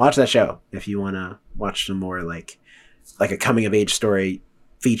 So watch that show if you want to watch some more like a coming of age story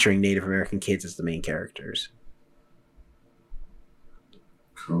featuring Native American kids as the main characters.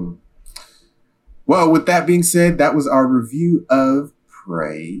 Cool. Well, with that being said, that was our review of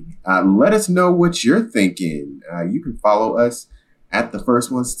Prey. Let us know what you're thinking. You can follow us at The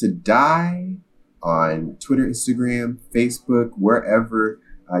First Ones to Die on Twitter, Instagram, Facebook, wherever.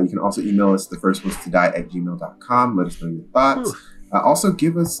 You can also email us thefirstones2die@gmail.com. Let us know your thoughts. Also,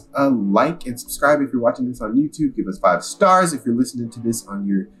 give us a like and subscribe if you're watching this on YouTube. Give us 5 stars if you're listening to this on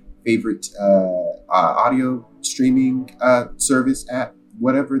your favorite audio streaming service app,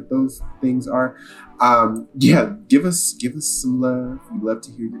 whatever those things are. Give us some love. We'd love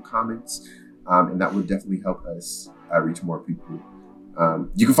to hear your comments, and that would definitely help us reach more people.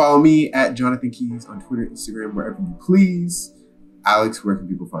 You can follow me at Jonathan Keys on Twitter, Instagram, wherever you please. Alex, where can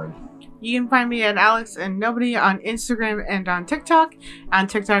people find you? You can find me at Alex and Nobody on Instagram and on TikTok. On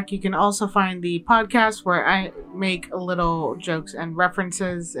TikTok, you can also find the podcast where I make little jokes and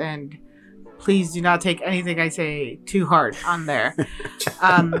references, and please do not take anything I say too hard on there.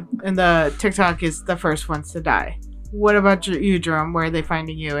 And the TikTok is The First Ones to Die. What about you, Jerome? Where are they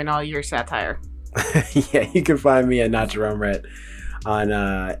finding you in all your satire? Yeah, you can find me at Not Jerome Rhett on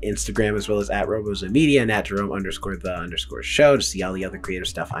Instagram, as well as at RobozoMedia and at Jerome_the_show to see all the other creative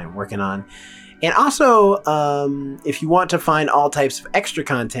stuff I'm working on. And also, if you want to find all types of extra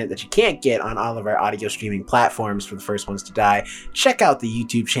content that you can't get on all of our audio streaming platforms for The First Ones to Die, check out the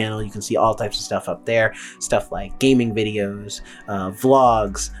YouTube channel. You can see all types of stuff up there. Stuff like gaming videos,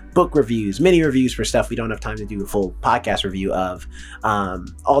 vlogs, book reviews, mini reviews for stuff we don't have time to do a full podcast review of,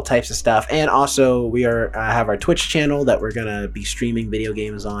 all types of stuff. And also, we have our Twitch channel that we're going to be streaming video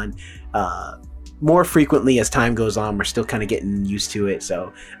games on more frequently as time goes on. We're still kind of getting used to it.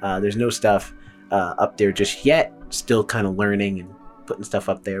 So there's no stuff up there just yet. Still kind of learning and putting stuff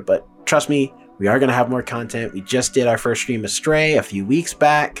up there, but trust me, we are going to have more content. We just did our first stream of Stray a few weeks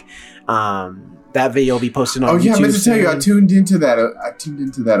back. That video will be posted on YouTube. I meant to tell you, I tuned into that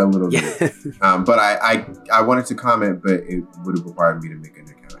a little bit. But I wanted to comment, but it would have required me to make an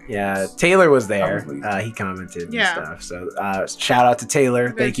account. Yeah, Taylor was there. He commented and stuff. So shout out to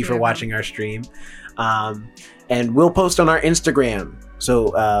Taylor. Thank you for watching our stream. And we'll post on our Instagram.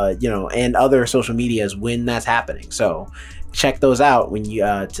 So, and other social medias when that's happening. So check those out when you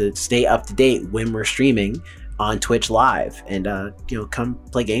to stay up to date when we're streaming on Twitch Live, and come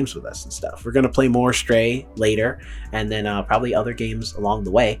play games with us and stuff. We're gonna play more Stray later, and then probably other games along the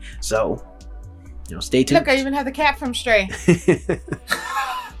way. So, stay tuned. Look, I even have the cat from Stray.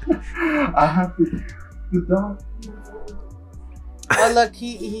 I have the dog. Oh look,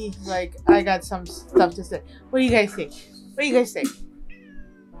 he like, I got some stuff to say. What do you guys think?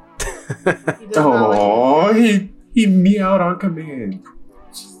 He meowed on command.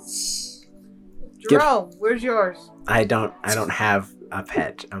 Jerome, where's yours? I don't have a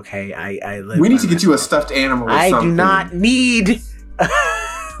pet. Okay, I live. We need to get you a stuffed animal. Or something. I do not need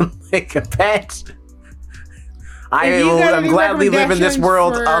like a pet. I'm gladly live in this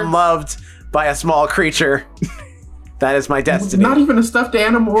world unloved by a small creature. That is my destiny. Not even a stuffed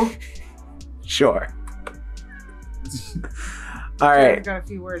animal. Sure. All right. I got a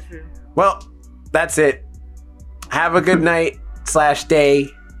few words for you. Well, that's it. Have a good night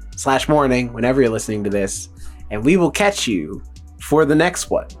 / morning whenever you're listening to this, and we will catch you for the next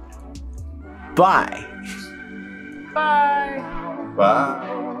one. Bye. Bye. Bye.